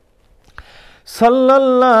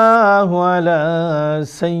 সাল্লাল্লাহু আলা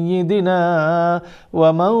সাইয়্যিদিনা ওয়া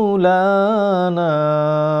মাওলানা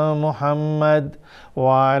মুহাম্মদ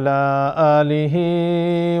ওয়া আলা আলিহি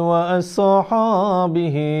ওয়া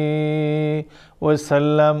আসহাবিহি ওয়া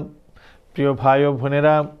সাল্লাম। প্রিয় ভাই ও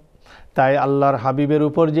বোনেরা, তাই আল্লাহর হাবিবের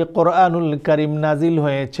উপর যে কোরআনুল কারীম নাজিল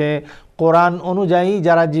হয়েছে, কোরআন অনুযায়ী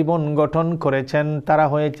যারা জীবন গঠন করেছেন তারা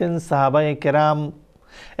হয়েছেন সাহাবায়ে কেরাম,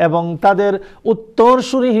 এবং তাদের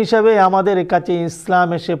উত্তরসূরি হিসেবে আমাদের কাছে ইসলাম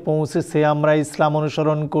এসে পৌঁছেছে, আমরা ইসলাম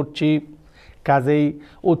অনুসরণ করছি। কাজেই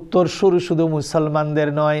উত্তরসূরি শুধু মুসলমানদের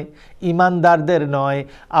নয়, ইমানদারদের নয়,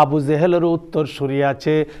 আবু জেহেলেরও উত্তরসূরি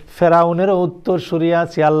আছে, ফেরাউনেরও উত্তরসূরি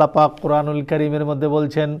আছে। আল্লাহ পাক কোরআনুল কারীমের মধ্যে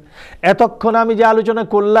বলছেন, এতক্ষণ আমি যে আলোচনা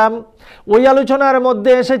করলাম ওই আলোচনার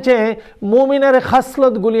মধ্যে এসেছে মুমিনের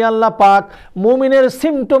খাসলতগুলি আল্লাহ পাক, মুমিনের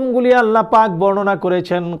সিমটমগুলি আল্লাহ পাক বর্ণনা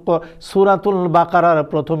করেছেন। সূরাতুল বাকারার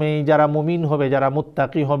প্রথমেই যারা মুমিন হবে, যারা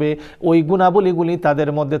মুত্তাকি হবে, ওই গুণাবলীগুলি তাদের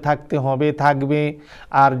মধ্যে থাকতে হবে, থাকবে।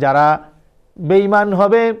 আর যারা বেঈমান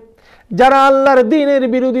হবে, যারা আল্লাহর দ্বীনের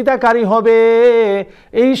বিরোধিতাকারী হবে,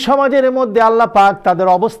 এই সমাজের মধ্যে আল্লাহ পাক তাদের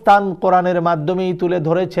অবস্থান কোরআনের মাধ্যমেই তুলে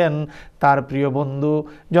ধরেছেন। তার প্রিয় বন্ধু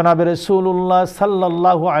জনাবে রাসূলুল্লাহ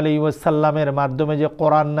সাল্লাল্লাহু আলাইহি ওয়াসাল্লামের মাধ্যমে যে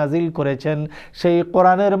কোরআন নাজিল করেছেন, সেই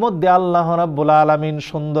কোরআনের মধ্যে আল্লাহ রাব্বুল আলামিন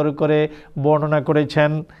সুন্দর করে বর্ণনা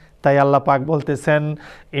করেছেন। তাই আল্লাহ পাক বলতেছেন,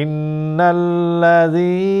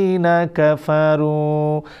 ইন্নাল্লাযীনা কাফারু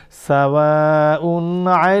সাওয়াউন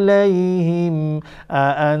আলাইহিম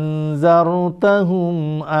আআনজারতাহুম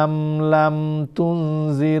আম লাম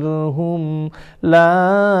তুনজিরহুম লা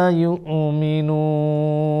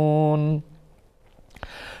ইউমিনুন।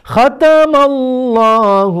 ختم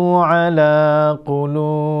الله على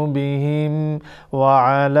قلوبهم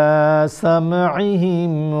وعلى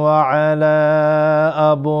سمعهم وعلى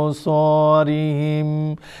أبصارهم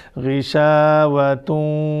غشاوة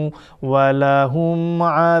ولهم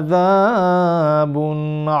عذاب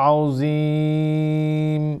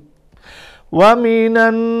عظيم ومن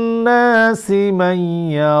الناس من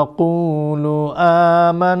يقول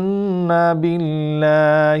آمنا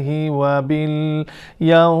بالله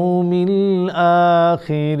وباليوم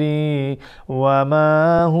الآخر وما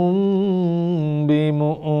هم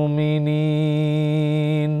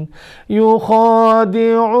بمؤمنين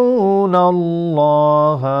يخادعون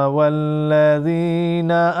الله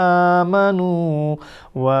والذين آمنوا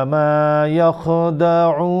وما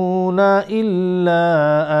يخدعون إلا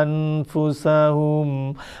أنفسهم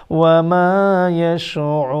وما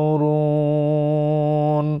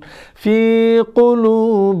يشعرون في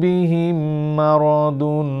قلوبهم مرض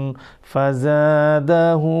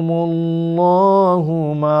فزادهم الله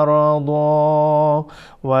مرضا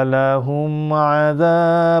ولهم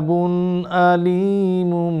عذاب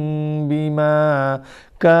أليم بما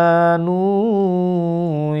كانوا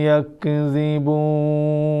يكذبون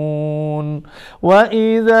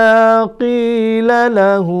وإذا قيل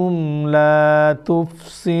لهم لا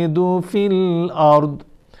تفسدوا في الأرض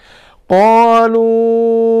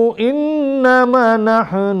قالوا إنما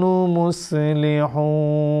نحن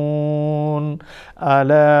مصلحون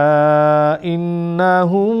ألا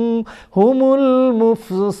إنهم هم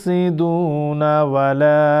المفسدون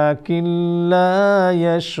ولكن لا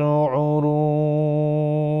يشعرون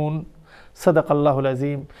সাদাকাল্লাহুল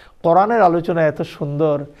আযীম। কোরআনের আলোচনা এত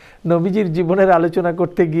সুন্দর, নবীজির জীবনের আলোচনা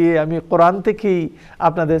করতে গিয়ে আমি কোরআন থেকেই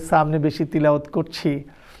আপনাদের সামনে বেশি তিলাওয়াত করছি।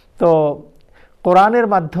 তো কোরআনের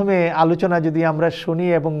মাধ্যমে আলোচনা যদি আমরা শুনি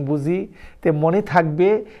এবং বুঝি তে মনে থাকবে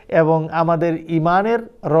এবং আমাদের ইমানের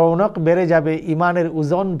রৌনক বেড়ে যাবে, ইমানের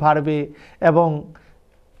ওজন বাড়বে এবং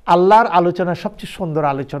আল্লাহর আলোচনা সবচেয়ে সুন্দর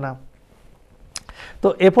আলোচনা। তো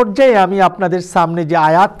এ পর্যায়ে আমি আপনাদের সামনে যে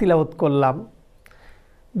আয়াত তিলাওয়াত করলাম,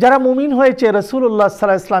 যারা মুমিন হয়েছে রাসূলুল্লাহ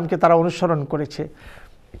সাল্লাল্লাহু আলাইহি ওয়াসাল্লামকে তারা অনুসরণ করেছে,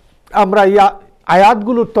 আমরা এই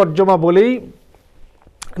আয়াতগুলোর তর্জমা বলেই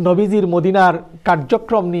নবীজির মদিনার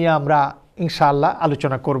কার্যক্রম নিয়ে আমরা ইনশাআল্লাহ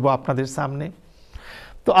আলোচনা করব আপনাদের সামনে।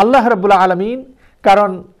 তো আল্লাহ রাব্বুল আলামিন,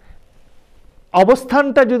 কারণ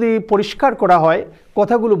অবস্থানটা যদি পরিষ্কার করা হয়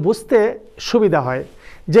কথাগুলো বুঝতে সুবিধা হয়,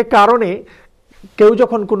 যে কারণে কেউ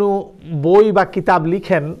যখন কোনো বই বা কিতাব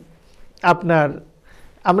লিখেন, আপনার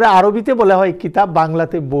আমরা আরবিতে বলা হয় কিতাব,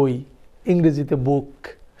 বাংলাতে বই, ইংরেজিতে বুক।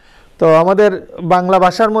 তো আমাদের বাংলা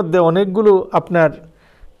ভাষার মধ্যে অনেকগুলো আপনার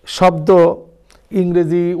শব্দ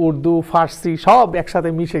ইংরেজি, উর্দু, ফার্সি সব একসাথে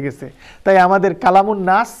মিশে গেছে, তাই আমাদের কালামুন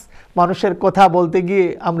নাস, মানুষের কথা বলতে গিয়ে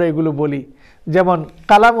আমরা এগুলো বলি। যেমন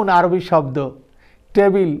কালামুন আরবি শব্দ,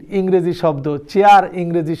 টেবিল ইংরেজি শব্দ, চেয়ার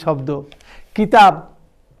ইংরেজি শব্দ, কিতাব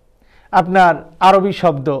আপনার আরবি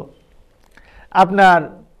শব্দ। আপনার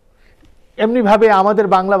এমনিভাবে আমাদের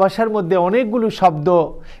বাংলা ভাষার মধ্যে অনেকগুলো শব্দ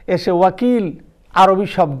এসে, ওয়াকিল আরবি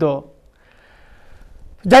শব্দ।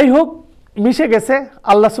 যাই হোক, মিশে গেছে।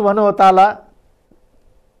 আল্লাহ সুবহানাহু ওয়া তাআলা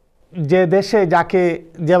যে দেশে যাকে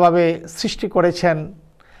যেভাবে সৃষ্টি করেছেন,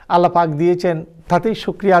 আল্লাহ পাক দিয়েছেন, তাতেই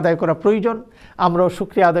শুকরিয়া আদায় করা প্রয়োজন। আমরাও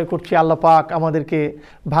শুকরিয়া আদায় করছি। আল্লাহ পাক আমাদেরকে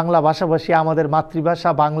বাংলা ভাষাভাষী, আমাদের মাতৃভাষা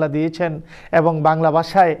বাংলা দিয়েছেন এবং বাংলা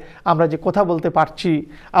ভাষায় আমরা যে কথা বলতে পারছি,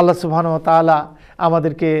 আল্লাহ সুবহানাহু ওয়া তাআলা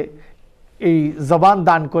আমাদেরকে এই জবান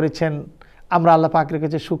দান করেছেন। আমরা আল্লাহ পাকের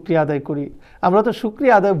কাছে শুকরিয়া আদায় করি। আমরা তো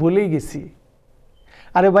শুকরিয়া আদায় ভুলেই গেছি।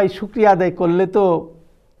 আরে ভাই, শুকরিয়া আদায় করলে তো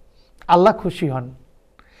আল্লাহ খুশি হন,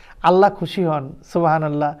 আল্লাহ খুশি হন।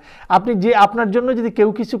 সুবহানাল্লাহ। আপনি যে, আপনার জন্য যদি কেউ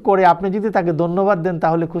কিছু করে আপনি যদি তাকে ধন্যবাদ দেন,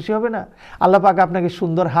 তাহলে খুশি হবে না? আল্লাহ পাক আপনাকে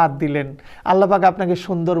সুন্দর হাত দিলেন, আল্লাহ পাক আপনাকে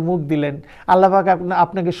সুন্দর মুখ দিলেন, আল্লাহ পাক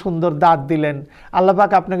আপনাকে সুন্দর দাঁত দিলেন, আল্লাহ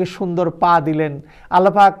পাক আপনাকে সুন্দর পা দিলেন,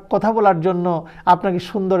 আল্লাহ পাক কথা বলার জন্য আপনাকে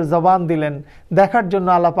সুন্দর জবান দিলেন, দেখার জন্য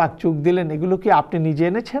আল্লাহ পাক চোখ দিলেন। এগুলো কি আপনি নিজে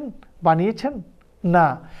এনেছেন, বানিয়েছেন? না,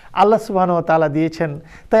 আল্লাহ সুবহানাহু ওয়া তাআলা দিয়েছেন।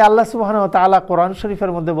 তাই আল্লাহ সুবহানাহু ওয়া তাআলা কোরআন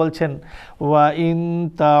শরীফের মধ্যে বলছেন, ওয়া ইন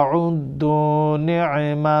তাউদ্দু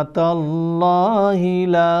নি'মাতাল্লাহি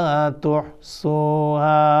লা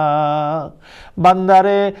তুহসুহা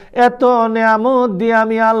বান্দারে এত নিয়ামত দিয়ে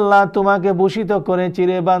আমি আল্লাহ তোমাকে ভূষিত করেছি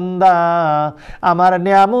রে বান্দা, আমার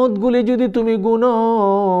নিয়ামতগুলি যদি তুমি গুনো,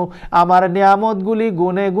 আমার নিয়ামতগুলি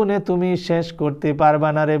গুনে গুনে তুমি শেষ করতে পারবা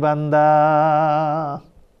না রে বান্দা।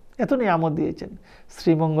 এত নিয়ামত দিয়েছেন,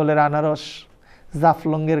 শ্রীমঙ্গলের আনারস,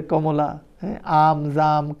 জাফলংয়ের কমলা, আম,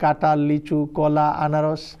 জাম, কাঁঠাল, লিচু, কলা,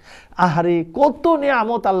 আনারস, আহারে কত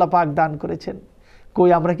নিয়ামত আল্লাহ পাক দান করেছেন। কই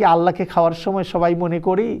আমরা কি আল্লাহকে খাওয়ার সময় সবাই মনে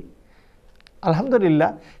করি? আলহামদুলিল্লাহ,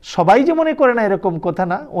 সবাই যে মনে করে না এরকম কথা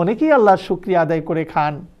না, অনেকেই আল্লাহর শুকরিয়া আদায় করে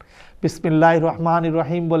খান। বিসমিল্লাহির রহমানির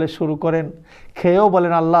রহিম বলে শুরু করেন, খেয়েও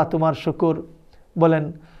বলেন আল্লাহ তোমার শুকর, বলেন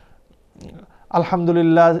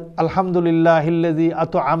আলহামদুলিল্লাহ, আলহামদুলিল্লাহিল্লাযী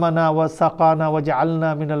আত'আমানা ওয়া সাকানা ওয়া জাআলনা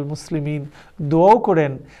মিনাল মুসলিমিন। দোয়াও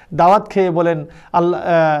করেন, দাওয়াত খেয়ে বলেন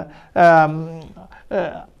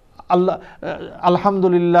আল্লাহ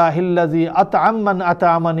আলহামদুলিল্লাহিল্লাযী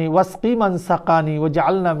আত'আমানি ওয়াসকিমান সাকানি ওয়া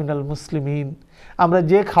জাআলনা মিনাল মুসলিমিন। আমরা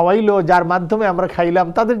যে খাওয়াইলো, যার মাধ্যমে আমরা খাইলাম,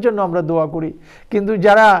 তাদের জন্য আমরা দোয়া করি। কিন্তু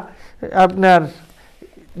যারা আপনার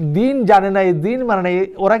দিন জানে না, এই দিন মানে না,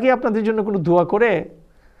 ওরা কি আপনাদের জন্য কোনো দোয়া করে?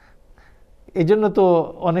 এই জন্য তো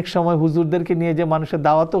অনেক সময় হুজুরদেরকে নিয়ে যে মানুষের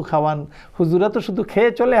দাওয়াতও খাওয়ান, হুজুরা তো শুধু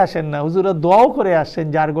খেয়ে চলে আসেন না, হুজুরা দোয়াও করে আসেন।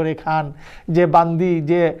 যার ঘরে খান, যে বান্দি,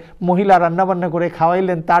 যে মহিলা রান্নাবান্না করে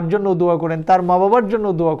খাওয়াইলেন, তার জন্য দোয়া করেন, তার মা বাবার জন্য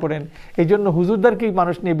দোয়া করেন। এই জন্য হুজুরদেরকেই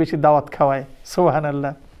মানুষ নিয়ে বেশি দাওয়াত খাওয়ায়।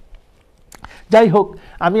 সুবহানাল্লাহ। যাই হোক,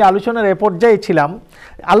 আমি আলোচনার এ পর্যায়ে ছিলাম।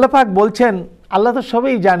 আল্লাহ পাক বলছেন, আল্লাহ তো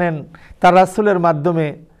সবই জানেন তার রাসূলের মাধ্যমে,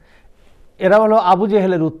 এরা হলো আবু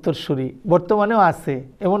জেহেলের উত্তরসূরি, বর্তমানেও আছে।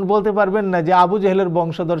 এমন বলতে পারবেন না যে আবু জেহেলের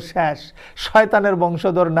বংশধর শেষ, শয়তানের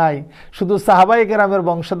বংশধর নাই, শুধু সাহাবায়ে কেরামের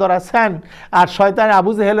বংশধর আছেন আর শয়তান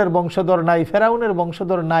আবু জেহেলের বংশধর নাই, ফেরাউনের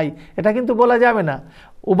বংশধর নাই, এটা কিন্তু বলা যাবে না।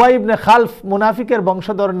 উবাই ইবনে খালফ মুনাফিকের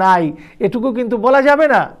বংশধর নাই, এটুকু কিন্তু বলা যাবে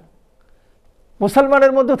না।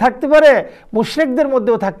 মুসলমানের মধ্যেও থাকতে পারে, মুশরিকদের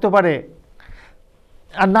মধ্যেও থাকতে পারে,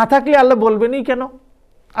 আর না থাকলে আল্লাহ বলবেনই কেন?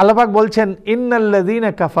 আল্লাহ পাক বলছেন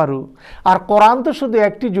ইন্নাল্লাযীনা কাফারু। আর কোরআন তো শুধু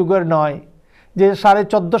একটি যুগের নয়, যে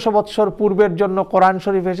 1450 বৎসর পূর্বের জন্য কোরআন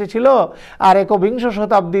শরীফ এসেছিল আর 21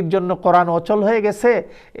 শতাব্দীর জন্য কোরআন অচল হয়ে গেছে,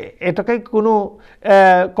 এটাকে কোনো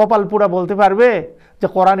কপালপুরা বলতে পারবে যে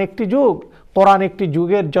কোরআন একটি যুগ? কোরআন একটি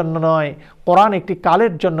যুগের জন্য নয়, কোরআন একটি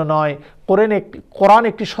কালের জন্য নয়, কোরআন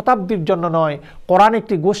একটি শতাব্দীর জন্য নয়, কোরআন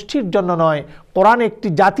একটি গোষ্ঠীর জন্য নয়, কোরআন একটি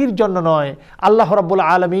জাতির জন্য নয়। আল্লাহ রাব্বুল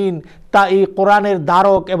আলামিন তা এই কোরআনের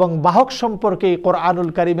ধারক এবং বাহক সম্পর্কে কোরআনুল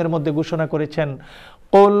কারীমের মধ্যে ঘোষণা করেছেন,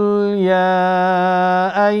 কুল ইয়া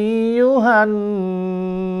আইয়ুহান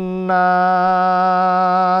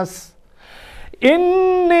নাস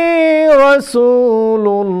ইন্নী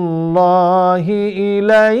রাসূলুল্লাহি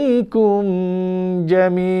ইলাইকুম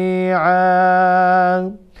জামিআ।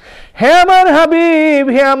 হে আমার হাবিব,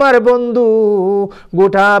 হে আমার বন্ধু,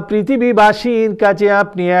 গোটা পৃথিবীবাসীর কাছে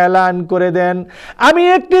আপনি এলান করে দেন, আমি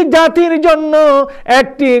একটি জাতির জন্য,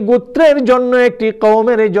 একটি গোত্রের জন্য, একটি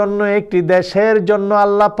কওমের জন্য, একটি দেশের জন্য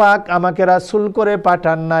আল্লাহ পাক আমাকে রাসূল করে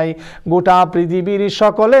পাঠান নাই, গোটা পৃথিবীর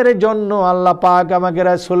সকলের জন্য আল্লাহ পাক আমাকে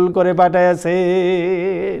রাসূল করে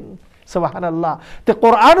পাঠাইছেন। সুবহানাল্লাহ। তো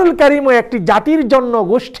কোরআনুল কারীমও একটি জাতির জন্য,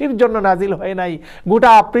 গোষ্ঠীর জন্য নাজিল হয় নাই,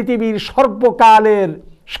 গোটা পৃথিবীর সর্বকালের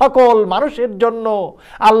সকল মানুষের জন্য,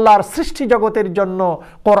 আল্লাহর সৃষ্টি জগতের জন্য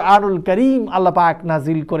কোরআনুল কারীম আল্লাহ পাক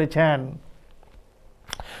নাজিল করেছেন।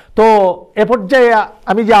 তো এ পর্যায়ে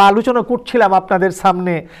আমি যে আলোচনা করছিলাম আপনাদের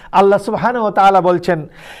সামনে, আল্লাহ সুবহানাহু ওয়া তাআলা বলছেন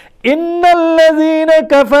ইন্নাল্লাযীনা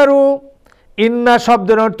কাফারু। ইন্না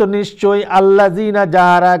শব্দের অর্থ নিশ্চয়, আল্লাযীনা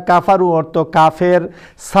যাহারা, কাফারু অর্থ কাফের,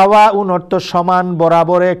 সাওয়াউন অর্থ সমান,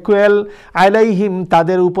 বরাবর, ইকুয়াল, আলাইহিম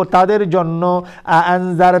তাদের উপর, তাদের জন্য,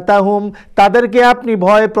 আনজারতাহুম তাদেরকে আপনি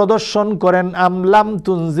ভয় প্রদর্শন করেন, আমলাম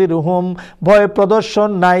তুনজিরহুম ভয় প্রদর্শন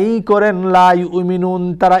নাই করেন, লা ইউমিনুন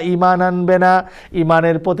তারা ঈমান আনবে না,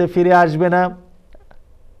 ঈমানের পথে ফিরে আসবে না।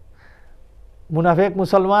 মুনাফিক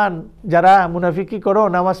মুসলমান যারা মুনাফিকি করো,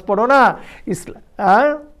 নামাজ পড়ো না,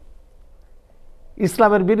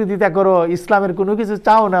 ইসলামের বিরোধিতা করো, ইসলামের কোনো কিছু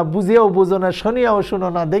চাও না, বুঝেও বুঝো না, শুনিয়াও শুনো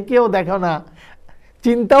না, দেখেও দেখো না,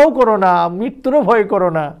 চিন্তাও করো না, মৃত্যুরও ভয় করো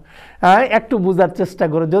না, একটু বুঝার চেষ্টা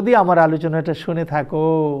করো যদি আমার আলোচনাটা শুনে থাকো।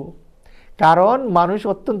 কারণ মানুষ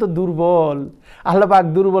অত্যন্ত দুর্বল, আল্লাহ পাক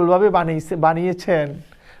দুর্বলভাবে বানিয়েছেন।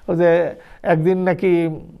 ও যে একদিন নাকি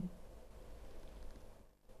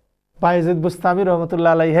বায়েজিদ বুস্তামি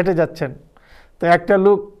রহমতুল্লাহ আলাইহি হেঁটে যাচ্ছেন, তো একটা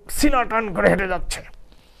লোক সিনা টান করে হেঁটে যাচ্ছে,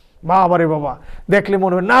 বাবারে বাবা, দেখলে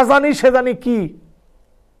মনে হয় না জানি সে জানি কি,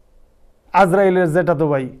 আজরাইলের জেঠাতো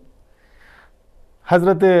ভাই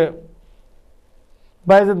হযরতে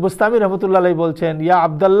বায়েজিদ বুস্তামি রহমতুল্লাহ আলাইহি বলছেন, ইয়া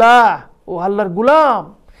আব্দুল্লাহ, ও আল্লাহর গোলাম,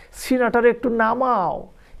 সিনাটারে একটু নামাও,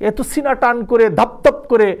 এত সিনা টান করে ধপধপ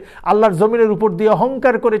করে আল্লাহর জমিনের উপর দিয়ে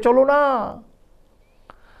অহংকার করে চলো না।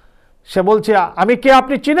 সে বলছে, আমি কে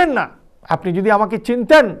আপনি চিনেন না? আপনি যদি আমাকে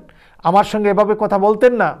চিনতেন আমার সঙ্গে এভাবে কথা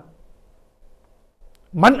বলতেন না।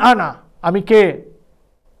 মান আনা, আমি কে?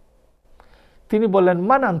 তিনি বললেন,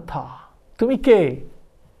 মান আনথা, তুমি কে?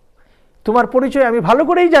 তোমার পরিচয় আমি ভালো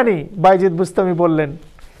করেই জানি। বাইজিদ বুস্তামি বললেন,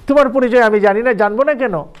 তোমার পরিচয় আমি জানি না, জানবো না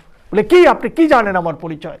কেন? বলে, কি আপনি কি জানেন আমার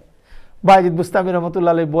পরিচয়? বাইজিদ বুস্তামি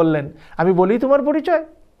রহমতুল্লাহ আলাইহি বললেন, আমি বলি তোমার পরিচয়।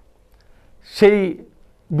 সেই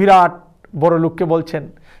বিরাট বড় লোককে বলছেন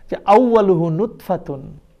যে আউয়ালুহু নুতফাতুন,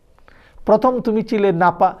 প্রথম তুমি ছিলে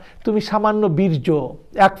নাপা, তুমি সামান্য বীর্য,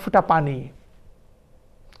 এক ফোঁটা পানি।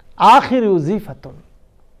 আখিরু জিফাতুন,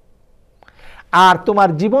 আর তোমার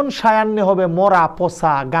জীবন সায়ান্নে হবে মরা,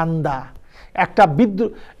 পচা, গান্দা। একটা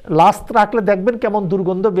লাশ রাখলে দেখবেন কেমন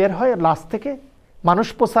দুর্গন্ধ বের হয় লাশ থেকে। মানুষ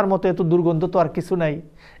পচার মতো এত দুর্গন্ধ তো আর কিছু নাই,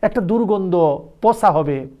 একটা দুর্গন্ধ পচা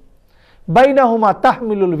হবে। বাইনাহুমা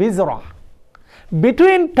তাহমিলুল বিজরা,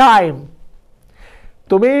 বিটুইন টাইম,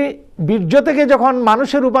 তুমি বীর্য থেকে যখন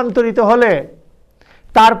মানুষে রূপান্তরিত হলে,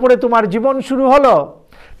 তারপরে তোমার জীবন শুরু হলো,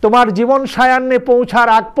 তোমার জীবন সায়ান্নে পৌঁছার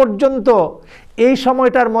আগ পর্যন্ত এই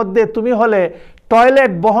সময়টার মধ্যে তুমি হলে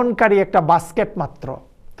টয়লেট বহনকারী একটা বাস্কেট মাত্র।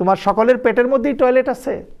 তোমার সকলের পেটের মধ্যেই টয়লেট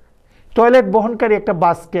আছে, টয়লেট বহনকারী একটা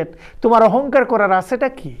বাস্কেট। তোমার অহংকার করার আছেটা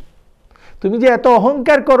কি? তুমি যে এত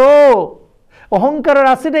অহংকার করো, অহংকারের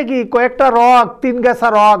আছেটা কি? কয়েকটা রগ, 3 গাছা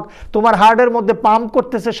রগ তোমার হার্টের মধ্যে পাম্প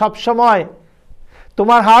করতেছে সব সময়।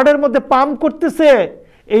 তোমার হার্টের মধ্যে পাম্প করতেছে,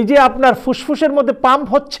 এই যে আপনার ফুসফুসের মধ্যে পাম্প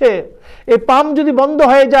হচ্ছে, এই পাম্প যদি বন্ধ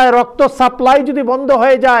হয়ে যায়, রক্ত সাপ্লাই যদি বন্ধ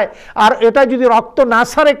হয়ে যায়, আর এটা যদি রক্ত না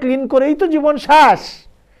সারে ক্লিন করেই তো জীবন শেষ।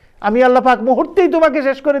 আমি আল্লাহ পাক মুহূর্তেই তোমাকে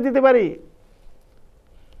শেষ করে দিতে পারি।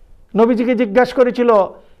 নবীজিকে জিজ্ঞাসা করেছিল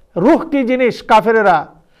রূহ কি জিনিস কাফেরেরা,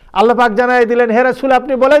 আল্লাহ পাক জানাই দিলেন, হে রাসূল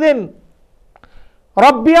আপনি বলে দিন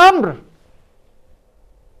রব্বি আমর,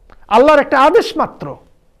 আল্লাহর একটা আদেশ মাত্র।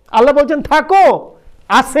 আল্লাহ বলছেন থাকো,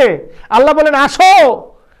 আছে। আল্লাহ বলেন আসো,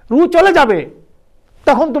 রূহ চলে যাবে,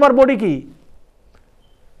 তখন তোমার বডি কি?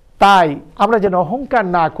 তাই আমরা যেন অহংকার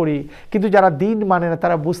না করি, কিন্তু যারা দিন মানে না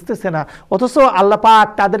তারা বুঝতেছে না, অথচ আল্লাহ পাক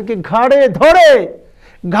তাদেরকে ঘাড়ে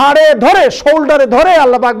ধরে শোল্ডারে ধরে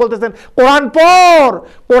আল্লাহ পাক বলতেছেন কোরআন পড়,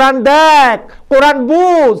 কোরআন দেখ, কোরআন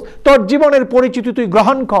বুঝ, তোর জীবনের পরিচিতি তুই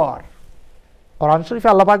গ্রহণ কর। কোরআন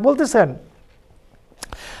শরীফে আল্লাহ পাক বলতেছেন,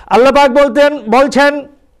 আল্লাহ পাক বলছেন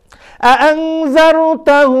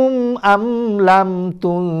আনজারতাহুম আম লাম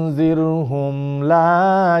তুনজিরহুম লা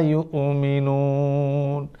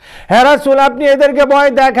ইউমিনুন, হে রাসূল আপনি এদেরকে ভয়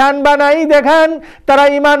দেখান বা নাই দেখান, তারা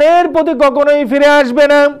ঈমানের প্রতি কখনোই ফিরে আসবে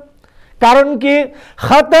না। কারণ কি?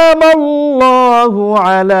 খাতামাল্লাহু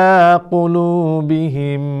আলা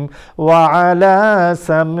কুলুবিহিম ওয়া আলা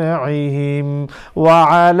সামঈহিম ওয়া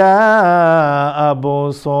আলা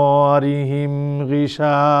আবসারিহিম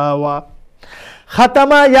গিশাওয়া।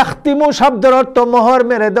 খাতামা ইয়াখতিমু শব্দের অর্থ মোহর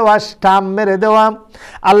মেরে দেওয়া, স্টাম্প মেরে দেওয়া।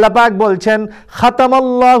 আল্লাহ পাক বলছেন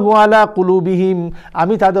খাতামাল্লাহু আলা কুলুবিহিম,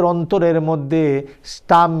 আমি তাদের অন্তরের মধ্যে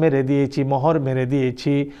স্টাম্প মেরে দিয়েছি, মোহর মেরে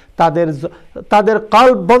দিয়েছি, তাদের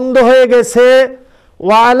কলব বন্ধ হয়ে গেছে।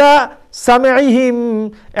 ওয়া আলা সামঈহিম,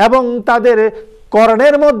 এবং তাদের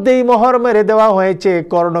কর্ণের মধ্যেই মোহর মেরে দেওয়া হয়েছে,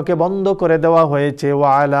 কর্ণকে বন্ধ করে দেওয়া হয়েছে। ওয়া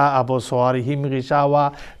আলা আবসারিহিম গিশাওয়া,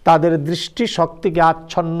 তাদের দৃষ্টি শক্তিকে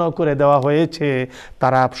আচ্ছন্ন করে দেওয়া হয়েছে,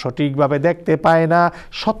 তারা সঠিকভাবে দেখতে পায় না,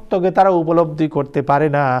 সত্যকে তারা উপলব্ধি করতে পারে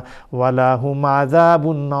না। ওয়ালাহুম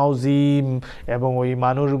আযাবুন আযীম, এবং ওই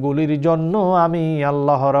মানুষগুলির জন্য আমি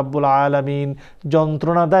আল্লাহ রাব্বুল আলামিন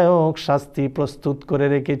যন্ত্রণাদায়ক শাস্তি প্রস্তুত করে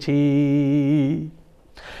রেখেছি।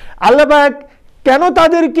 আল্লাহ পাক কেন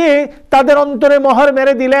তাদেরকে তাদের অন্তরে মোহর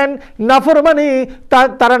মেরে দিলেন? নাফরমানি,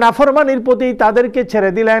 তারা নাফরমানির প্রতি তাদেরকে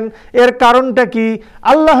ছেড়ে দিলেন। এর কারণটা কি?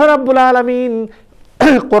 আল্লাহ রাব্বুল আলামিন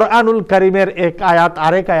কোরআনুল কারীমের এক আয়াত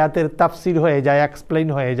আরেক আয়াতের তাফসির হয়ে যায়, এক্সপ্লেইন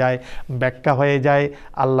হয়ে যায়, ব্যাখ্যা হয়ে যায়।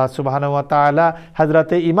 আল্লাহ সুবহানাহু ওয়া তাআলা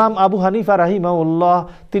হযরতে ইমাম আবু হানিফা রাহিমাহুল্লাহ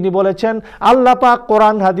তিনি বলেছেন, আল্লাহ পাক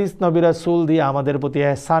কোরআন হাদিস নবী রাসূল দিয়ে আমাদের প্রতি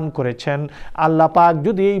ইহসান করেছেন। আল্লাহ পাক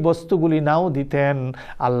যদি এই বস্তুগুলি নাও দিতেন,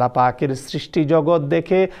 আল্লাহ পাকের সৃষ্টি জগৎ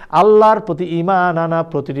দেখে আল্লাহর প্রতি ঈমান আনা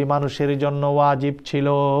প্রতিটি মানুষের জন্য ওয়াজিব ছিল।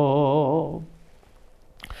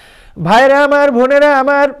 ভাইরা আমার, বোনেরা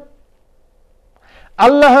আমার,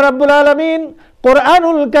 আল্লাহ রাব্বুল আলামিন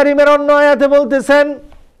কোরআনুল কারীমের অন্য আয়াতে বলতেছেন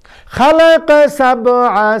খালাকা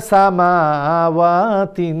সাবআ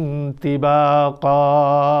সামাওয়াতিন তিবাকা।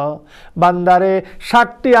 বান্দারে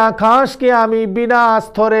 7টি আকাশকে আমি বিনা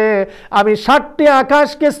স্তরে, আমি 7টি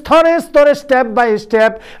আকাশকে স্তরে স্তরে স্টেপ বাই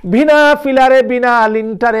স্টেপ বিনা ফিলারে বিনা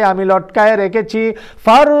লিন্টারে আমি লটকায় রেখেছি।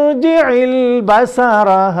 ফারজিইল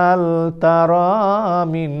বাসারা হাল তারা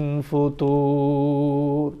মিন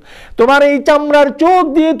ফুতুর। তোমার এই চামড়ার চোখ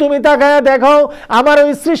দিয়ে তুমি তাকায় দেখো আমার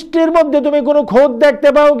ওই সৃষ্টির মধ্যে তুমি কোনো খোদ দেখতে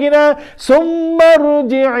পাও কিনা।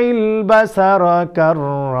 সুম্মারজিইল বাসারা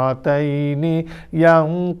কাররাতাইনি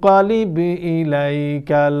ইয়ানকালিব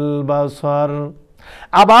ইলাইকাল বাসার।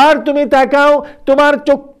 আবার তুমি তাকাও, তোমার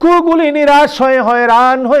চক্ষুগুলি নিরাশ হয়ে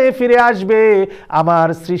হয়রান হয়ে ফিরে আসবে, আমার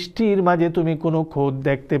সৃষ্টির মাঝে তুমি কোনো খোদ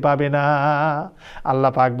দেখতে পাবে না।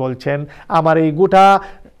 আল্লাহ পাক বলছেন আমার এই গোটা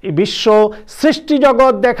বিশ্ব সৃষ্টি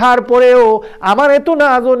জগৎ দেখার পরেও, আমার এত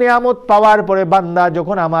নাজ ও নিয়ামত পাওয়ার পরে বান্দা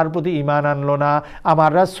যখন আমার প্রতি ঈমান আনলো না,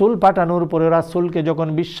 আমার রাসূল পাঠানোর পরে রাসূলকে যখন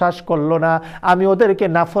বিশ্বাস করলো না, আমি ওদেরকে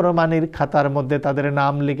নাফরমানির খাতার মধ্যে তাদের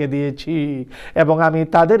নাম লিখে দিয়েছি এবং আমি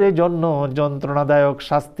তাদের জন্য যন্ত্রণাদায়ক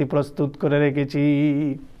শাস্তি প্রস্তুত করে রেখেছি।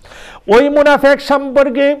 ওই মুনাফিক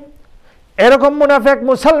সম্পর্কে, এরকম মুনাফিক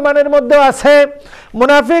মুসলমানের মধ্যে আছে।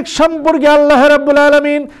 মুনাফিক সম্পর্কে আল্লাহ রাব্বুল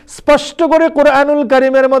আলামিন স্পষ্ট করে কুরআনুল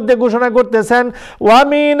কারীমের মধ্যে ঘোষণা করতেছেন, ওয়া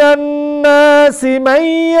মিনান নাসি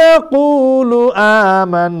মাইয়াকুলু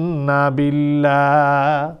আমান্না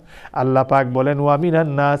বিল্লাহ। আল্লাহ পাক বলেন ওয়া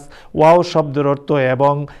মিনান নাস, ওয়াও শব্দের অর্থ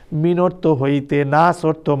এবং, মিন অর্থ হইতে, নাস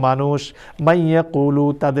অর্থ মানুষ। মাইয়াকুলু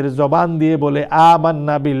তাদের জবান দিয়ে বলে,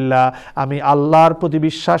 আমান্না বিল্লাহ আমি আল্লাহর প্রতি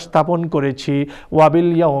বিশ্বাস স্থাপন করেছি, ওয়া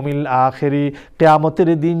বিল ইয়াউমিল আখিরি কিয়ামতের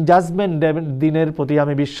দিন জাজমেন্ট দিনের প্রতি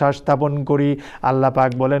আমি বিশ্বাস স্থাপন করি। আল্লাহ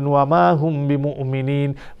পাক বলেন ওয়া মা হুম বিমুমিনিন,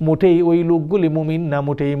 মোটেই ওই লোকগুলি মুমিন না,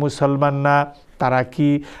 মোটেই মুসলমান না। তারা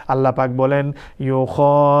কি? আল্লাহ পাক বলেন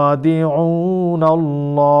ইউখাদিউনাল্লাহ,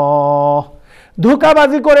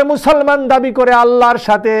 ধোঁকাবাজি করে মুসলমান দাবি করে আল্লাহর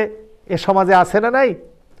সাথে। এ সমাজে আছে না নাই?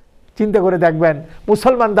 চিন্তা করে দেখবেন,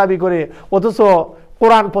 মুসলমান দাবি করে অথচ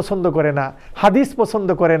কোরআন পছন্দ করে না, হাদিস পছন্দ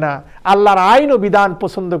করে না, আল্লাহর আইন ও বিধান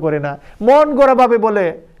পছন্দ করে না, মন গড়াভাবে বলে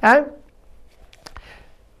হ্যাঁ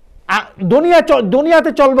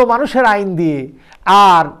দুনিয়াতে চলবো মানুষের আইন দিয়ে,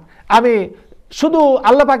 আর আমি শুধু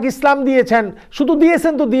আল্লাহ পাক ইসলাম দিয়েছেন, শুধু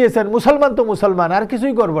দিয়েছেন তো দিয়েছেন, মুসলমান তো মুসলমান, আর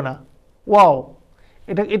কিছুই করব না। ওয়াও,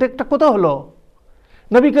 এটা একটা কথা হলো।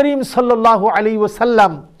 নবী করিম সাল্লাল্লাহু আলাইহি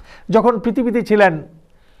ওয়াসাল্লাম যখন পৃথিবীতে ছিলেন,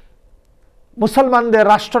 মুসলমানদের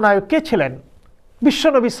রাষ্ট্রনায়ক কে ছিলেন?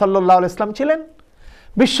 বিশ্বনবী সাল্লাল্লাহু আলাইহি ওয়াসাল্লাম ছিলেন।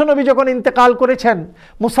 বিশ্বনবী যখন ইন্তেকাল করেছেন,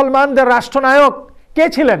 মুসলমানদের রাষ্ট্রনায়ক কে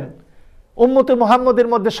ছিলেন? উম্মতে মুহাম্মদের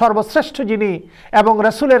মধ্যে সর্বশ্রেষ্ঠ যিনি এবং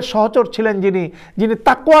রাসূলের সহচর ছিলেন যিনি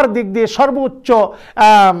তাকওয়ার দিক দিয়ে সর্বোচ্চ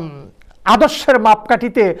আদর্শের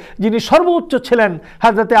মাপকাঠিতে যিনি সর্বোচ্চ ছিলেন,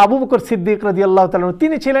 হযরতে আবু বকর সিদ্দিক রাদিয়াল্লাহু তাআলা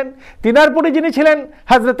তিনি ছিলেন। তিনার পরে যিনি ছিলেন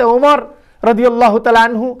হযরতে ওমর রাদিয়াল্লাহু তাআলা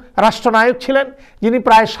আনহু, রাষ্ট্রনায়ক ছিলেন, যিনি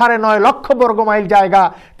প্রায় 9.5 লক্ষ বর্গমাইল জায়গা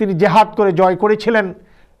তিনি জিহাদ করে জয় করেছিলেন।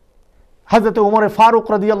 হযরত ওমর ফারুক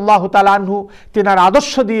রাদিয়াল্লাহু তাআলা আনহু তিনার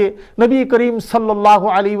আদর্শ দিয়ে নবী করিম সাল্লাল্লাহু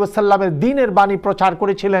আলাইহি ওয়াসাল্লামের দ্বীনের বাণী প্রচার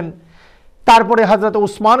করেছিলেন। তারপরে হযরত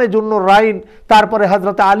উসমানে জুন্নুর রাইন, তারপরে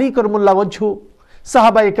হযরত আলী করমুল্লাহ ওয়াজহু,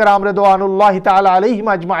 সাহাবায়ে কেরাম রিদওয়ানুল্লাহি তাআলা আলাইহিম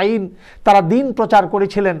আজমাইন, তারা দ্বীন প্রচার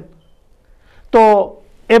করেছিলেন। তো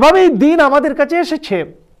এভাবেই দ্বীন আমাদের কাছে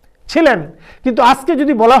ছিলেন। কিন্তু আজকে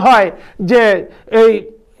যদি বলা হয় যে এই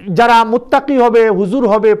যারা মুত্তাকি হবে, হুজুর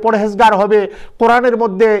হবে, পরহেজগার হবে, কোরআনের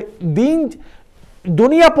মধ্যে দ্বীন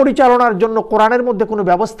দুনিয়া পরিচালনার জন্য কোরআনের মধ্যে কোনো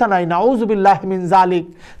ব্যবস্থা নাই, নাউযুবিল্লাহি মিন যালিক,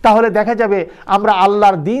 তাহলে দেখা যাবে আমরা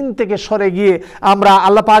আল্লাহর দ্বীন থেকে সরে গিয়ে আমরা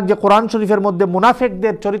আল্লাহ পাক যে কোরআন শরীফের মধ্যে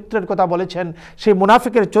মুনাফিকদের চরিত্রের কথা বলেছেন, সেই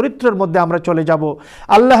মুনাফিকের চরিত্রের মধ্যে আমরা চলে যাব।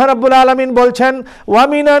 আল্লাহ রাব্বুল আলামিন বলছেন ওয়া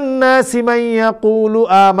মিনান নাসি মাইয়াকুলু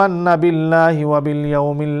আমান্না বিল্লাহি ওয়া বিল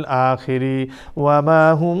ইয়াউমিল আখিরি ওয়া মা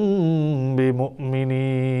হুম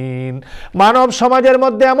বিমুমিনিন। মানব সমাজের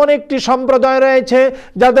মধ্যে এমন একটি সম্প্রদায় রয়েছে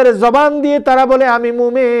যাদের জবান দিয়ে তারা বলে আমি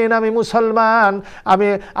মুমিন, আমি মুসলমান। আমি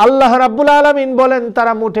আল্লাহ রাব্বুল আলামিন বলেন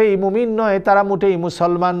তারা মোটেই মুমিন নয়, তারা মোটেই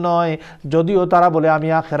মুসলমান নয়। যদিও তারা বলে আমি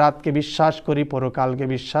আখিরাতকে বিশ্বাস করি, পরকালকে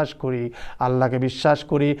বিশ্বাস করি, আল্লাহকে বিশ্বাস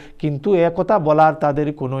করি, কিন্তু একথা বলার তাদের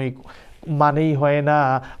কোনোই মানেই হয় না।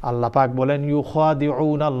 আল্লাহ পাক বলেন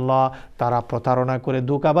ইউখাদিউনাল্লাহ, তারা প্রতারণা করে,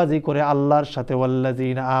 ধোঁকাবাজি করে আল্লাহর সাথে,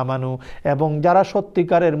 ওয়াল্লাযিনা আমানু, এবং যারা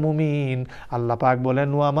সত্যিকারের মুমিন। আল্লাহ পাক বলেন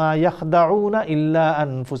ওয়া মা ইয়াখদাউনা ইল্লা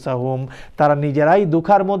আনফুসাহুম, তারা নিজেরাই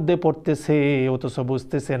ধোঁকার মধ্যে পড়তেছে অথচ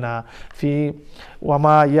বুঝতেছে না। ওয়া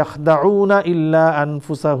মা ইয়াখদাউনা ইল্লা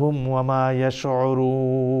আনফুসাহুম ওয়া মা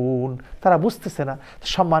ইয়াশউরুন, তারা বুঝতেছে না।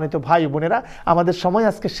 সম্মানিত ভাই বোনেরা, আমাদের সময়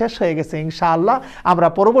আজকে শেষ হয়ে গেছে। ইনশাআল্লাহ আমরা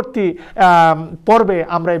পরবর্তী পর্বে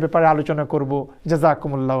আমরা এই ব্যাপারে আলোচনা করব।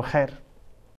 জাযাকুমুল্লাহু খায়র।